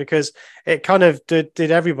talk to them, because it kind of did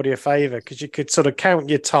everybody a favor, because you could sort of count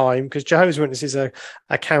your time, because Jehovah's Witnesses are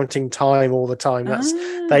counting time all the time.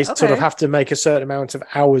 They sort of have to make a certain amount of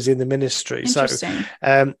hours in the ministry. So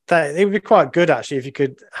it would be quite good actually if you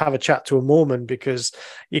could have a chat to a Mormon, because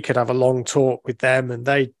you could have a long talk with them and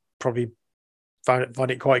they probably find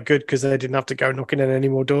it quite good, because they didn't have to go knocking on any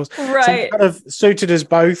more doors. Right. So it kind of suited us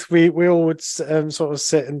both. We all would sort of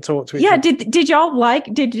sit and talk to each other. Did y'all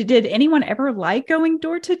did anyone ever like going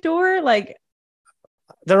door to door?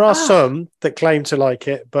 There are some that claim to like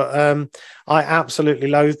it, but I absolutely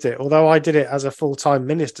loathed it. Although I did it as a full-time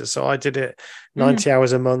minister, so I did it 90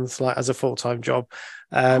 hours a month, as a full-time job.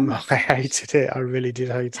 I hated it. I really did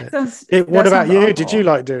hate it. What about you? Awful. Did you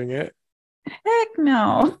like doing it? Heck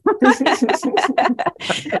no.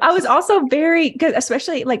 I was also very good,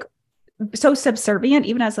 especially so subservient,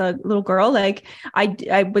 even as a little girl.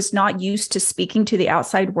 I was not used to speaking to the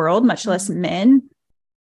outside world, much less men.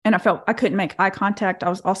 And I felt I couldn't make eye contact. I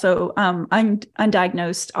was also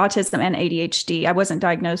undiagnosed autism and ADHD. I wasn't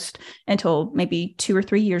diagnosed until maybe 2 or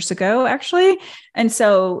 3 years ago, actually. And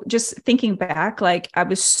so just thinking back, I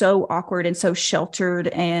was so awkward and so sheltered,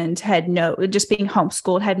 and just being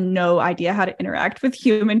homeschooled, had no idea how to interact with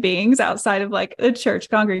human beings outside of a church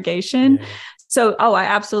congregation. Yeah. So, I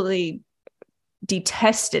absolutely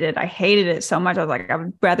detested it. I hated it so much. I was like, I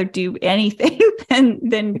would rather do anything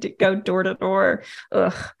than to go door to door.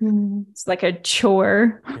 Ugh, it's like a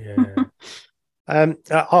chore. Yeah.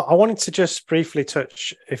 I wanted to just briefly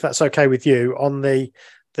touch, if that's okay with you, on the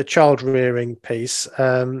child rearing piece,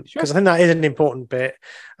 because I think that is an important bit,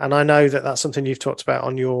 and I know that that's something you've talked about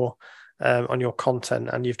on your content,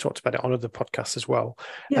 and you've talked about it on other podcasts as well.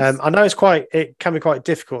 Yes. I know it can be quite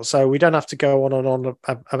difficult, so we don't have to go on and on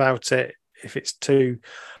about it if it's too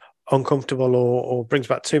uncomfortable or brings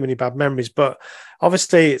back too many bad memories. But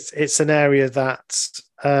obviously, it's an area that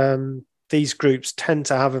these groups tend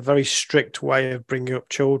to have a very strict way of bringing up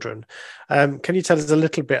children. Can you tell us a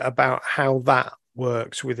little bit about how that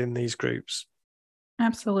works within these groups?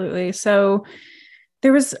 Absolutely. So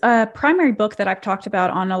there was a primary book that I've talked about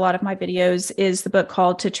on a lot of my videos is the book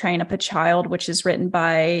called To Train Up a Child, which is written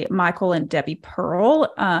by Michael and Debbie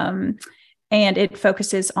Pearl. And it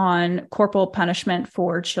focuses on corporal punishment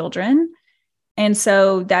for children. And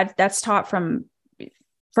so that's taught from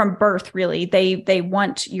birth, really. They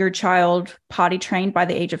want your child potty trained by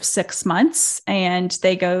the age of 6 months. And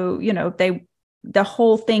they go, the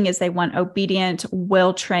whole thing is they want obedient,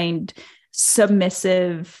 well-trained,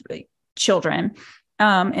 submissive children.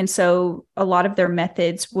 And so a lot of their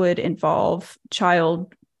methods would involve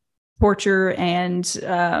child torture and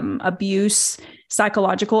abuse,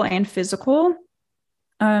 psychological and physical.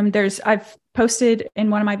 I've posted in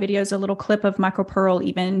one of my videos a little clip of Michael Pearl,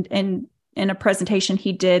 even in a presentation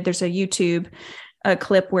he did. There's a YouTube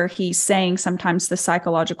clip where he's saying sometimes the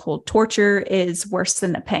psychological torture is worse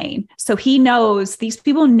than the pain. So he knows, these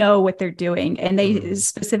people know what they're doing, and they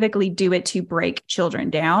specifically do it to break children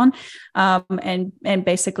down, and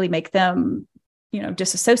basically make them,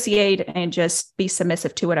 disassociate and just be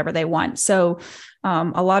submissive to whatever they want. So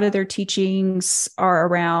a lot of their teachings are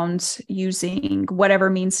around using whatever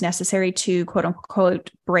means necessary to quote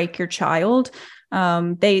unquote break your child.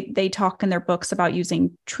 They talk in their books about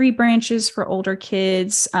using tree branches for older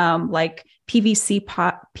kids, like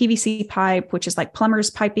PVC pipe, which is like plumber's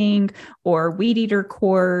piping, or weed eater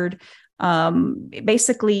cord.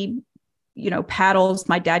 Basically, paddles.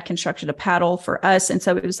 My dad constructed a paddle for us. And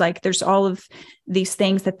so it was like, there's all of these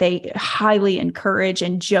things that they highly encourage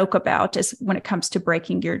and joke about as when it comes to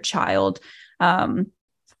breaking your child.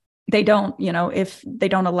 They don't, if they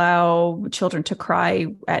don't allow children to cry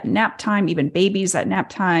at nap time, even babies at nap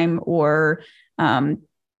time, or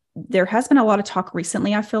there has been a lot of talk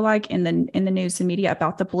recently, I feel like, in the news and media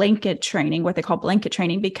about the blanket training, what they call blanket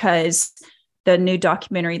training, because the new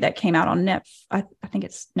documentary that came out on I think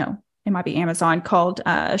it might be Amazon, called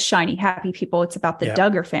Shiny Happy People. It's about the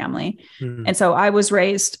Duggar family. And so I was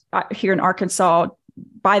raised here in Arkansas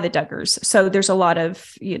by the Duggars. So there's a lot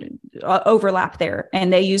of overlap there.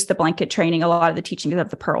 And they use the blanket training, a lot of the teachings of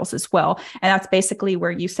the Pearls as well. And that's basically where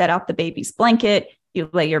you set out the baby's blanket, you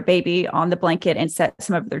lay your baby on the blanket and set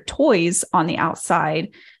some of their toys on the outside.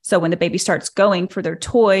 So when the baby starts going for their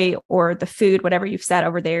toy or the food, whatever you've set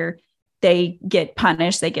over there, they get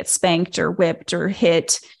punished, they get spanked or whipped or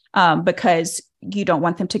hit, because you don't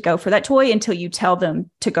want them to go for that toy until you tell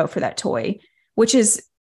them to go for that toy, which is,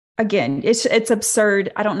 again, it's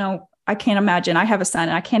absurd. I don't know. I can't imagine. I have a son,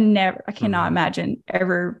 and I cannot imagine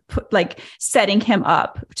ever setting him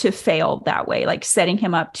up to fail that way, like setting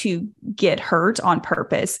him up to get hurt on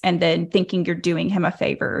purpose and then thinking you're doing him a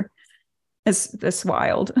favor. It's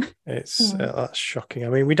wild. It's that's shocking. I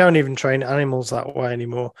mean, we don't even train animals that way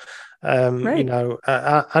anymore. Right.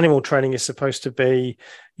 Animal training is supposed to be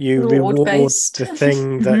you reward the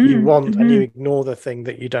thing that you want and you ignore the thing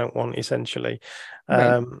that you don't want, essentially.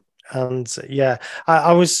 Right. And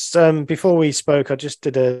I was before we spoke, I just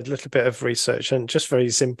did a little bit of research, and just very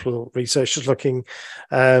simple research, just looking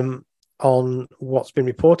on what's been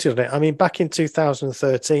reported on it. I mean, back in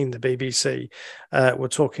 2013, the BBC were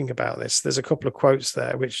talking about this. There's a couple of quotes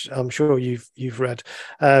there, which I'm sure you've read,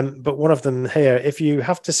 but one of them here: if you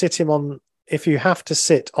have to sit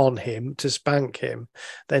on him to spank him,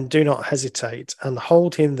 then do not hesitate and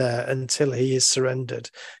hold him there until he is surrendered.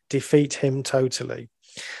 Defeat him totally.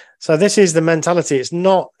 So this is the mentality. It's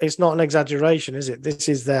not an exaggeration, is it? This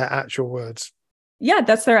is their actual words. Yeah,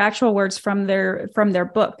 that's their actual words from their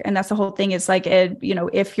book. And that's the whole thing. Is like,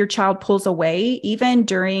 if your child pulls away, even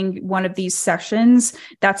during one of these sessions,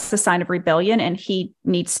 that's the sign of rebellion. And he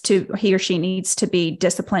or she needs to be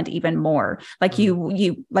disciplined even more. Like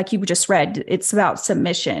you just read, it's about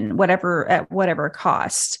submission, at whatever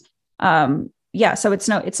cost. So it's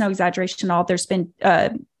no exaggeration at all. There's been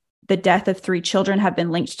the death of 3 children have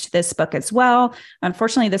been linked to this book as well.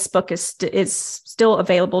 Unfortunately, this book is still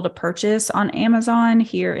available to purchase on Amazon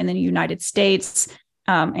here in the United States.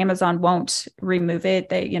 Amazon won't remove it.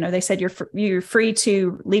 They said you're free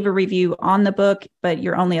to leave a review on the book, but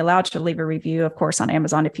you're only allowed to leave a review, of course, on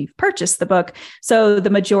Amazon if you've purchased the book. So the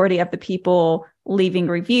majority of the people leaving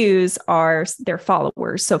reviews are their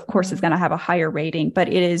followers. So of course, it's going to have a higher rating, but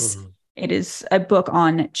it is. It is a book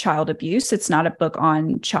on child abuse. It's not a book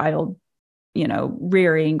on child,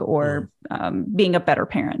 rearing or being a better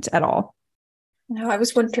parent at all. No, I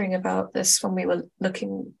was wondering about this when we were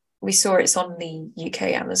looking. We saw it's on the UK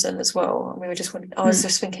Amazon as well. And we were just wondering, I was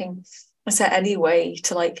just thinking, is there any way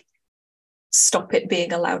to stop it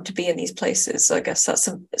being allowed to be in these places? So I guess that's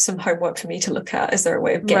some homework for me to look at. Is there a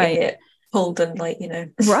way of getting it pulled and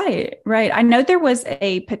Right. I know there was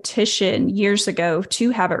a petition years ago to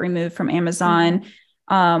have it removed from Amazon.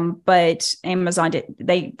 But Amazon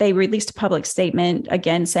they released a public statement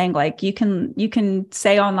again saying you can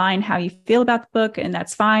say online how you feel about the book and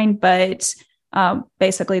that's fine, but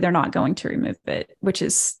basically they're not going to remove it, which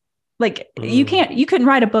is you couldn't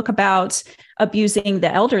write a book about abusing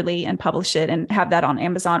the elderly and publish it and have that on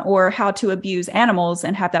Amazon, or how to abuse animals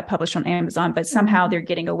and have that published on Amazon. But somehow they're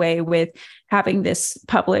getting away with having this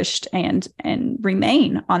published and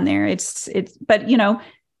remain on there. But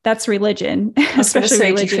that's religion,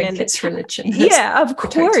 especially religion. It's religion. Yeah, of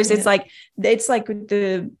course. It's like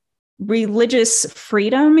the religious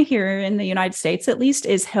freedom here in the United States, at least,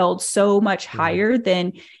 is held so much higher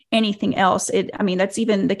than anything else. That's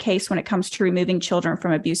even the case when it comes to removing children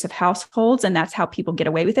from abusive households. And that's how people get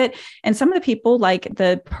away with it. And some of the people like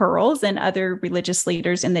the Pearls and other religious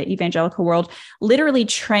leaders in the evangelical world literally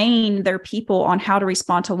train their people on how to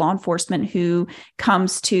respond to law enforcement who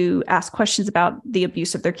comes to ask questions about the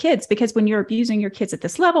abuse of their kids. Because when you're abusing your kids at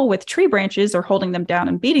this level with tree branches or holding them down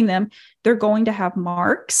and beating them, they're going to have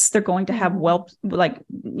marks. They're going to have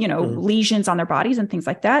lesions on their bodies and things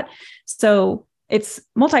like that. So it's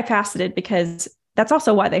multifaceted, because that's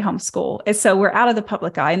also why they homeschool. And so we're out of the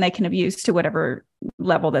public eye and they can abuse to whatever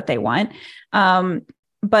level that they want.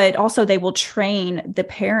 But also they will train the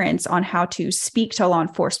parents on how to speak to law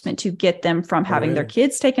enforcement to get them from having their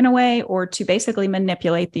kids taken away, or to basically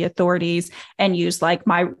manipulate the authorities and use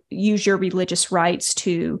your religious rights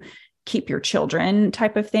to keep your children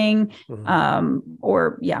type of thing.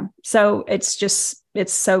 So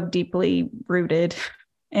it's so deeply rooted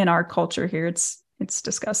in our culture here. It's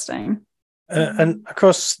disgusting. And of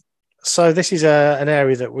course, so this is an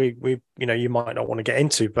area that we you might not want to get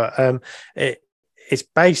into, but it's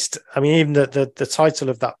based, even the title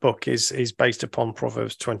of that book is based upon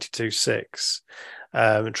Proverbs 22:6.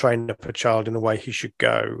 Train up a child in the way he should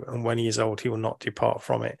go, and when he is old, he will not depart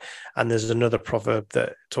from it. And there's another proverb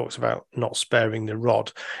that talks about not sparing the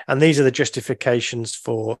rod. And these are the justifications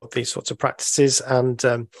for these sorts of practices. And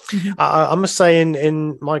I must say,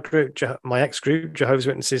 in my group, my ex group, Jehovah's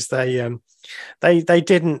Witnesses, they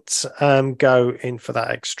didn't go in for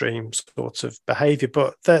that extreme sort of behavior,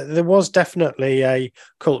 but there was definitely a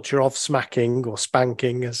culture of smacking or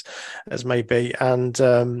spanking, as maybe, and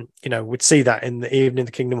we'd see that even in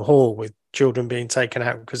the Kingdom Hall, with children being taken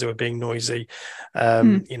out because they were being noisy,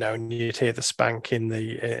 and you'd hear the spank in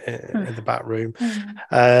the back room.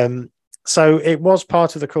 So it was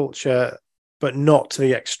part of the culture, but not to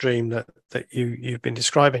the extreme that you've been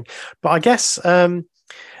describing. But I guess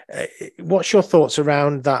what's your thoughts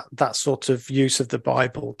around that sort of use of the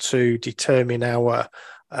Bible to determine our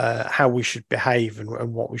how we should behave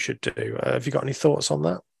and what we should do? Have you got any thoughts on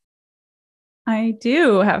that? I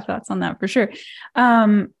do have thoughts on that for sure.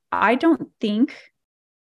 I don't think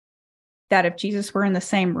that if Jesus were in the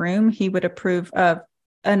same room, he would approve of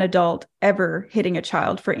an adult ever hitting a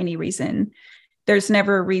child for any reason. There's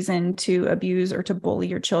never a reason to abuse or to bully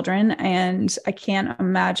your children. And I can't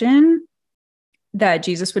imagine that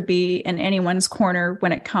Jesus would be in anyone's corner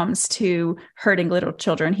when it comes to hurting little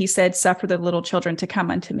children. He said, suffer the little children to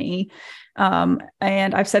come unto me. And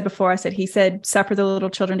I've said before, he said, suffer the little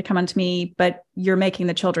children to come unto me, but you're making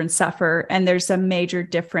the children suffer. And there's a major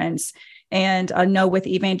difference. And I know with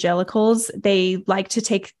evangelicals, they like to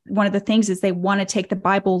take, one of the things is they want to take the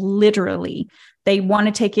Bible literally. They want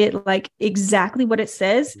to take it like exactly what it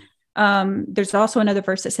says. There's also another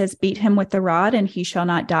verse that says, beat him with the rod and he shall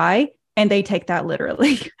not die. And they take that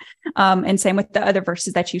literally. And same with the other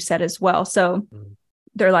verses that you said as well. So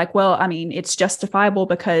they're like, well, it's justifiable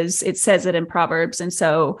because it says it in Proverbs. And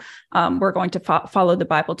so we're going to follow the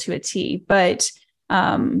Bible to a T. But,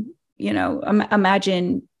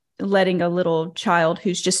 imagine letting a little child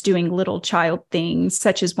who's just doing little child things,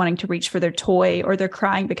 such as wanting to reach for their toy, or they're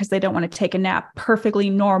crying because they don't want to take a nap, perfectly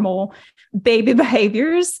normal baby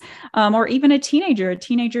behaviors, or even a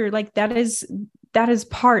teenager, like that is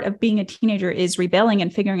part of being a teenager, is rebelling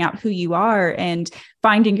and figuring out who you are and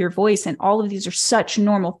finding your voice. And all of these are such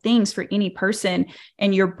normal things for any person.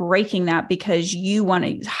 And you're breaking that because you want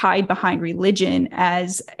to hide behind religion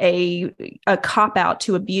as a cop out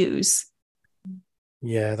to abuse.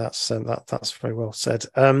 Yeah, that's very well said.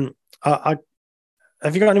 I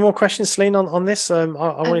have you got any more questions, Celine, on this? I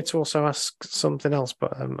wanted to also ask something else,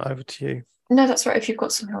 but over to you. No, that's right. If you've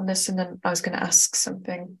got something on this, and then I was going to ask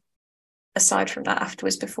something aside from that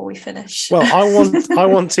afterwards before we finish. Well, I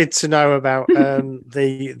wanted to know about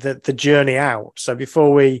the journey out. So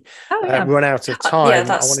before we run out of time, yeah,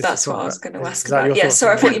 that's what I was going to ask about. Yeah,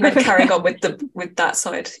 sorry, I thought you meant carrying on with that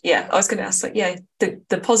side. Yeah, I was going to ask, like, yeah,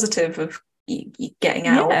 the positive of you getting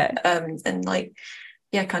out, and like,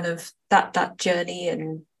 yeah, kind of that journey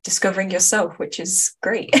and discovering yourself, which is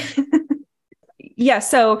great. Yeah.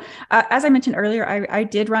 So as I mentioned earlier, I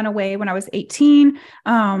did run away when I was 18.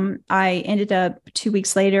 I ended up 2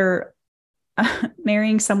 weeks later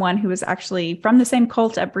marrying someone who was actually from the same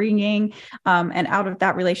cult upbringing. And out of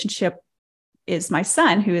that relationship is my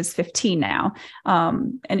son, who is 15 now.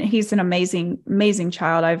 And he's an amazing, amazing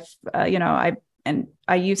child.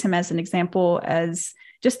 I use him as an example as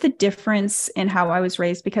just the difference in how I was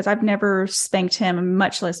raised, because I've never spanked him,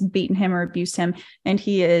 much less beaten him or abused him. And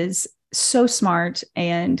he is so smart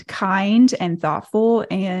and kind and thoughtful,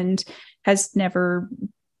 and has never,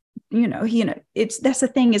 that's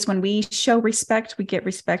the thing, is when we show respect, we get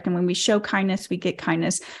respect. And when we show kindness, we get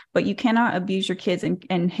kindness. But you cannot abuse your kids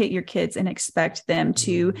and hit your kids and expect them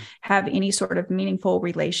to have any sort of meaningful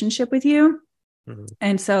relationship with you. Mm-hmm.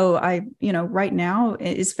 And so right now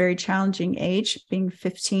it is very challenging age, being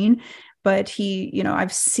 15. But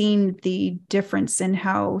I've seen the difference in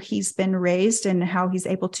how he's been raised and how he's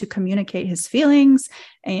able to communicate his feelings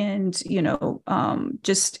and,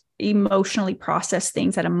 just emotionally process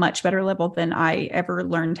things at a much better level than I ever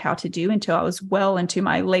learned how to do until I was well into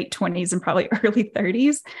my late 20s and probably early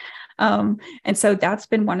 30s. And so that's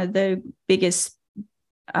been one of the biggest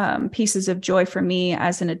pieces of joy for me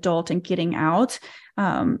as an adult and getting out,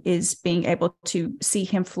 is being able to see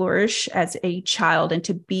him flourish as a child and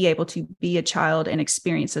to be able to be a child and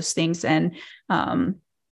experience those things. And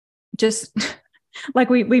just like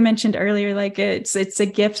we mentioned earlier, like it's a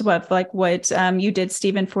gift of like what you did,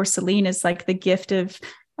 Stephen, for Celine, is like the gift of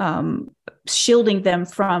shielding them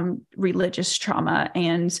from religious trauma.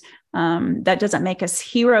 And that doesn't make us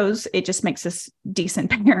heroes. It just makes us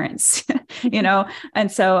decent parents, And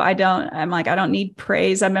so I don't need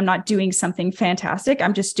praise. I'm not doing something fantastic.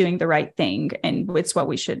 I'm just doing the right thing. And it's what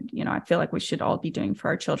we should, I feel like we should all be doing for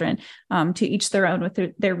our children, to each their own with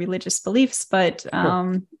their religious beliefs, but,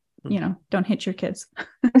 don't hit your kids.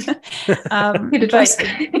 Good advice.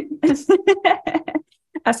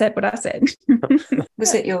 I said what I said.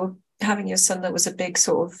 Was it having your son that was a big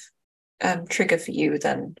sort of trigger for you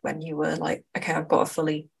then, when you were like, okay, I've got to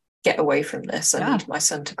fully get away from this. I need my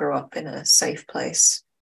son to grow up in a safe place?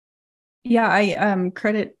 Yeah, I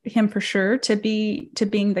credit him for sure to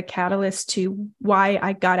being the catalyst to why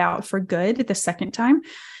I got out for good the second time.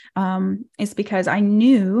 Is because I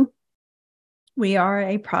knew we are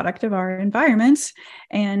a product of our environment,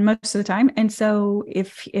 and most of the time. And so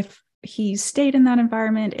if he stayed in that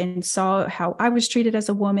environment and saw how I was treated as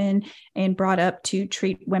a woman and brought up to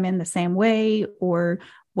treat women the same way, or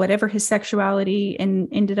whatever his sexuality and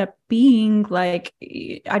ended up being, like,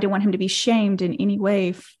 I didn't want him to be shamed in any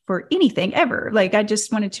way for anything ever. Like, I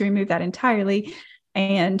just wanted to remove that entirely.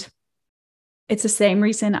 And it's the same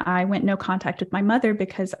reason I went no contact with my mother,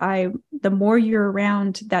 because the more you're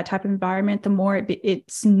around that type of environment, the more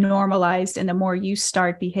it's normalized, and the more you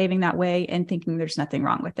start behaving that way and thinking there's nothing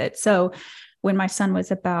wrong with it. So when my son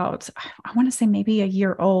was about, I want to say maybe a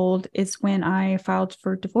year old, is when I filed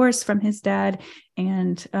for divorce from his dad.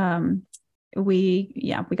 And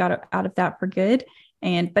we got out of that for good.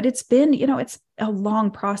 But it's been, it's a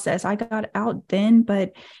long process. I got out then,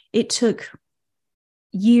 but it took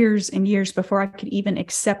years and years before I could even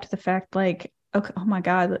accept the fact, like, okay, oh my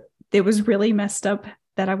God, it was really messed up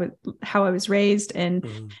how I was raised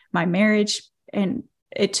and my marriage. And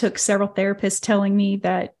it took several therapists telling me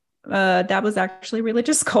that that was actually a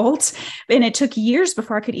religious cult. And it took years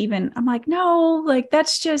before I could I'm like, no, like,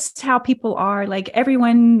 that's just how people are. Like,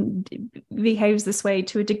 everyone behaves this way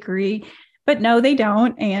to a degree, but no, they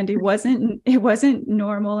don't. And it wasn't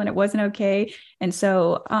normal, and it wasn't okay. And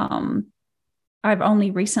so, I've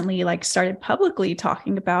only recently started publicly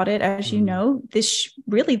talking about it, as you know,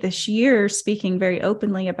 this year, speaking very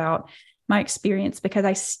openly about my experience, because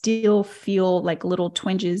I still feel like little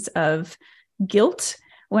twinges of guilt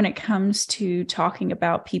when it comes to talking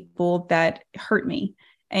about people that hurt me.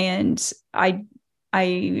 And I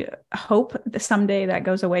hope that someday that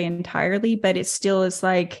goes away entirely, but it still is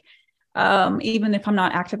even if I'm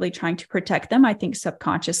not actively trying to protect them, I think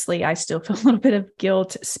subconsciously I still feel a little bit of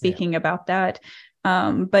guilt speaking about that.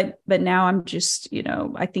 But now I'm just,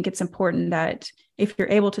 I think it's important that if you're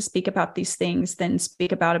able to speak about these things, then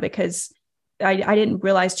speak about it, because I didn't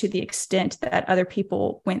realize to the extent that other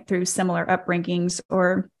people went through similar upbringings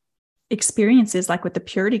or experiences, like with the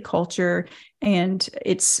purity culture. And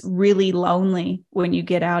it's really lonely when you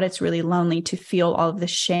get out. It's really lonely to feel all of the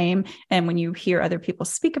shame. And when you hear other people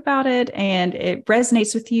speak about it and it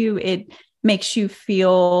resonates with you, it makes you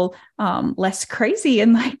feel less crazy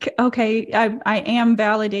and okay, I am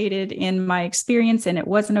validated in my experience and it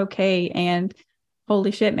wasn't okay. And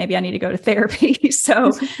holy shit, maybe I need to go to therapy.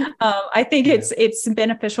 So I think it's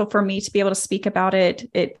beneficial for me to be able to speak about it.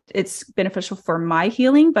 It's beneficial for my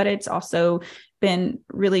healing, but it's also been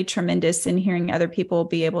really tremendous in hearing other people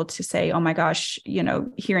be able to say, oh my gosh,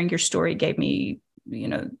 hearing your story gave me,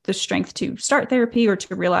 the strength to start therapy or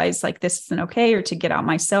to realize this isn't okay, or to get out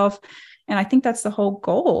myself. And I think that's the whole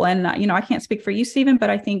goal. And, I can't speak for you, Stephen, but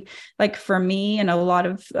I think for me and a lot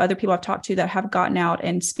of other people I've talked to that have gotten out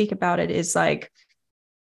and speak about it is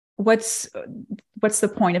what's the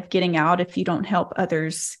point of getting out if you don't help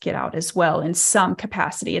others get out as well in some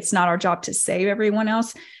capacity? It's not our job to save everyone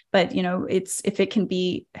else, but it's, if it can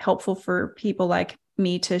be helpful for people like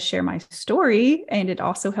me to share my story, and it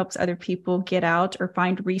also helps other people get out or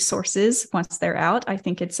find resources once they're out, I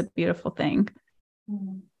think it's a beautiful thing.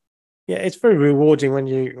 Yeah, it's very rewarding when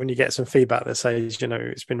you get some feedback that says,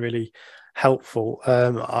 it's been really helpful.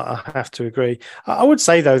 I have to agree. I would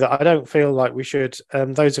say, though, that I don't feel like we should,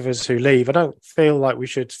 those of us who leave, I don't feel like we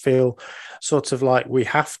should feel sort of like we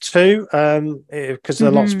have to, because there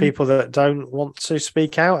are lots of people that don't want to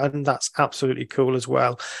speak out, and that's absolutely cool as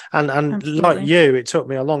well. And absolutely. Like you, it took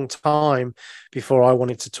me a long time before I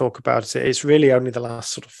wanted to talk about it. It's really only the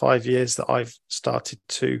last sort of 5 years that I've started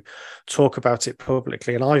to talk about it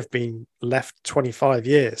publicly, and I've been left 25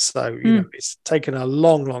 years. So, it's taken a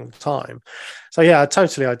long time. So, yeah, I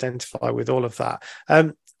totally identify with all of that.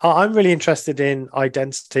 I'm really interested in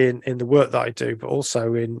identity in the work that I do, but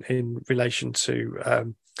also in relation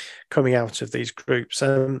to coming out of these groups.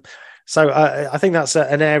 So I think that's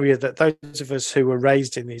an area that those of us who were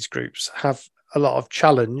raised in these groups have a lot of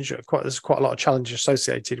challenge. There's quite a lot of challenge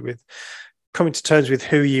associated with coming to terms with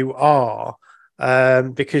who you are,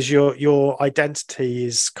 because your identity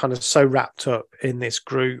is kind of so wrapped up in this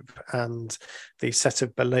group and the set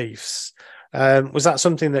of beliefs. Was that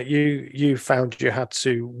something that you found you had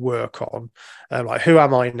to work on? Who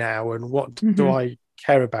am I now, and what do I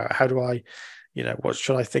care about? How do I, what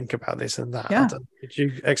should I think about this and that? Yeah. Did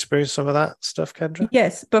you experience some of that stuff, Kendra?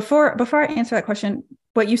 Yes. Before I answer that question,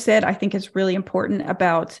 what you said, I think, is really important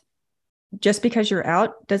about just because you're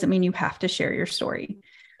out doesn't mean you have to share your story.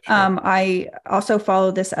 Sure. I also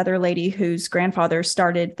follow this other lady whose grandfather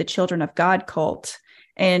started the Children of God cult,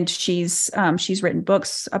 and she's written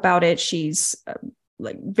books about it. She's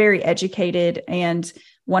very educated, and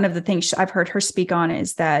one of the things I've heard her speak on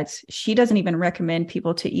is that she doesn't even recommend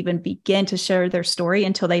people to even begin to share their story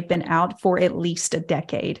until they've been out for at least a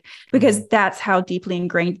decade, because that's how deeply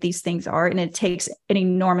ingrained these things are. And it takes an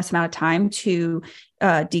enormous amount of time to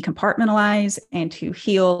decompartmentalize and to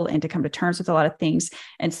heal and to come to terms with a lot of things.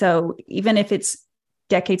 And so even if it's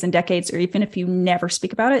decades and decades, or even if you never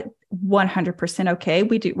speak about it, 100% okay.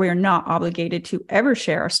 We're not obligated to ever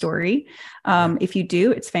share our story. If you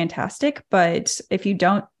do, it's fantastic. But if you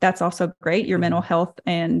don't, that's also great. Your mental health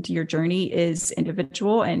and your journey is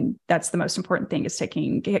individual. And that's the most important thing, is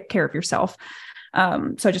taking care of yourself.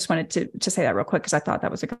 So I just wanted to say that real quick, because I thought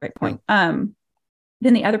that was a great point. Then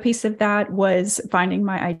the other piece of that was finding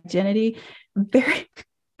my identity. Very,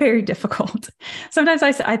 very difficult. Sometimes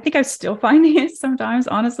I think I'm still finding it sometimes,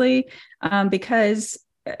 honestly, because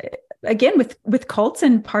again, with cults,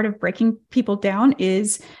 and part of breaking people down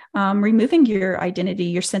is removing your identity,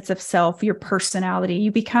 your sense of self, your personality.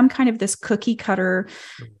 You become kind of this cookie cutter.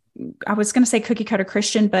 I was going to say cookie cutter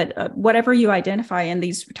Christian, but whatever you identify in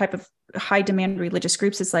these type of high demand religious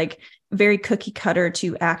groups is very cookie cutter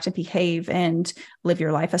to act and behave and live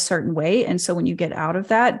your life a certain way. And so when you get out of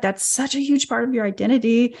that, that's such a huge part of your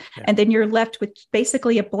identity. Yeah. And then you're left with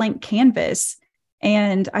basically a blank canvas.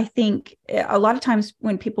 And I think a lot of times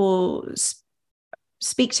when people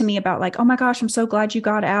speak to me about like, oh my gosh, I'm so glad you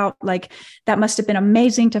got out. Like that must have been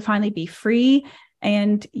amazing to finally be free.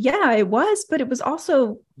 And yeah, it was, but it was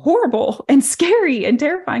also horrible and scary and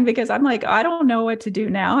terrifying because I'm like, I don't know what to do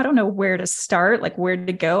now. I don't know where to start, like where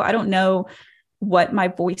to go. I don't know what my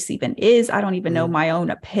voice even is. I don't even know my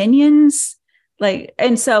own opinions. Like,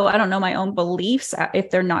 and so I don't know my own beliefs if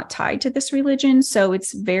they're not tied to this religion. So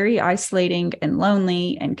it's very isolating and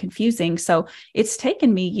lonely and confusing. So it's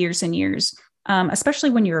taken me years and years, especially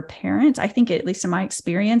when you're a parent. I think, at least in my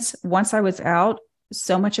experience, once I was out,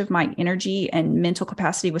 so much of my energy and mental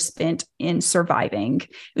capacity was spent in surviving. It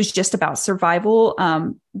was just about survival,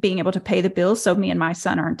 being able to pay the bills. So me and my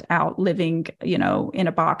son aren't out living, in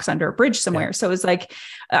a box under a bridge somewhere. Yeah. So it was like,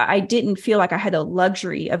 I didn't feel like I had the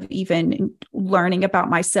luxury of even learning about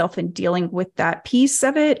myself and dealing with that piece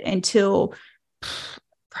of it until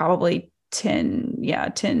probably 10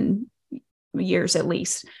 years at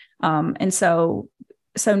least. And so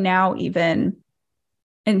now even,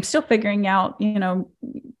 and still figuring out,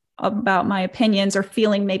 about my opinions or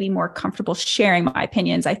feeling maybe more comfortable sharing my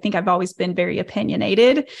opinions. I think I've always been very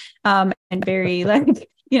opinionated, and very like,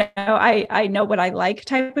 I know what I like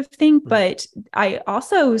type of thing, but I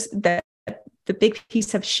also, the big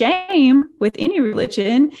piece of shame with any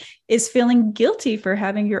religion is feeling guilty for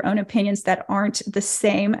having your own opinions that aren't the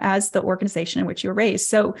same as the organization in which you were raised.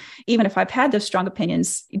 So even if I've had those strong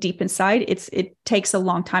opinions deep inside, it takes a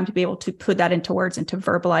long time to be able to put that into words and to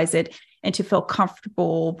verbalize it and to feel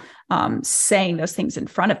comfortable saying those things in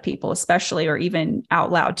front of people, especially, or even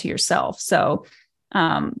out loud to yourself. So,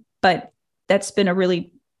 but that's been a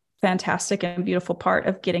really fantastic and beautiful part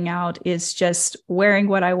of getting out, is just wearing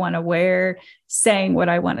what I want to wear, saying what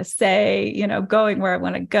I want to say, going where I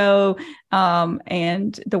want to go.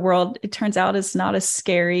 And the world, it turns out, is not as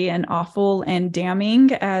scary and awful and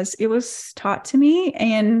damning as it was taught to me.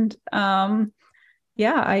 And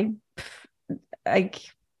I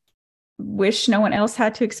wish no one else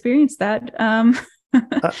had to experience that. And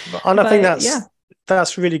I think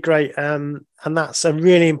that's really great. And that's a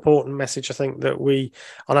really important message, I think, that we,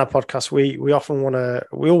 on our podcast, we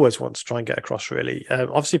always want to try and get across, really.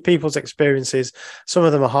 Obviously, people's experiences, some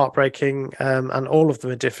of them are heartbreaking, and all of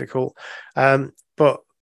them are difficult. But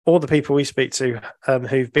all the people we speak to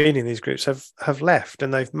who've been in these groups have left,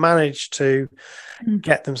 and they've managed to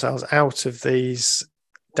get themselves out of these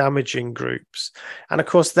damaging groups. And of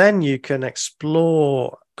course, then you can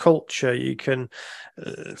explore culture, you can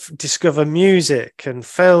discover music and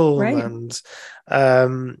film, right, and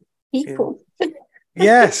people.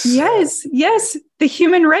 yes the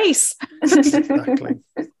human race. Exactly.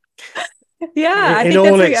 I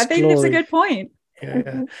think that's a good point.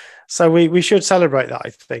 Yeah. So we should celebrate that, I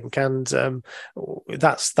think, and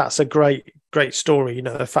that's a great story.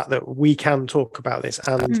 The fact that we can talk about this,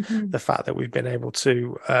 and the fact that we've been able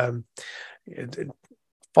to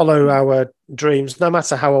follow our dreams. No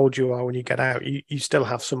matter how old you are when you get out, you still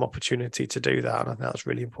have some opportunity to do that, and I think that's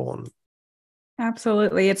really important.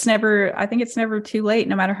 Absolutely. I think it's never too late,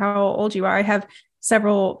 no matter how old you are. I have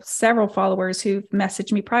several followers who've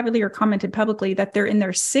messaged me privately or commented publicly that they're in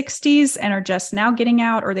their 60s and are just now getting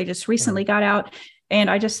out, or they just recently got out. And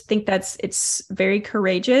I just think it's very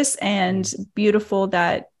courageous and beautiful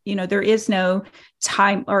that, there is no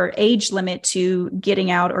time or age limit to getting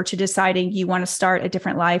out or to deciding you want to start a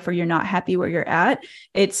different life or you're not happy where you're at.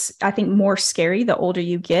 It's, I think, more scary the older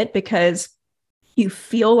you get, because you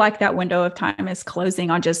feel like that window of time is closing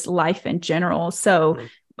on just life in general. So,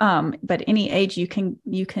 but any age you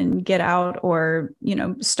can get out or,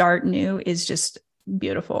 start new is just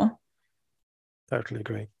beautiful. Totally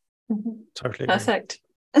agree. Totally agree. Perfect.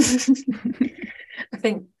 I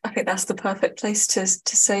think that's the perfect place to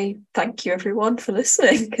say thank you, everyone, for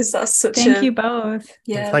listening, because that's thank you both.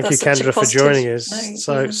 Yeah, thank you, Kendra, for joining us.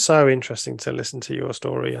 So interesting to listen to your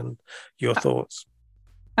story and your thoughts.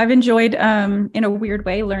 I've enjoyed, in a weird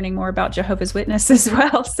way, learning more about Jehovah's Witnesses as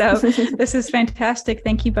well. So this is fantastic.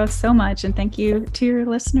 Thank you both so much, and thank you to your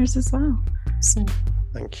listeners as well. Awesome.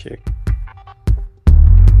 Thank you.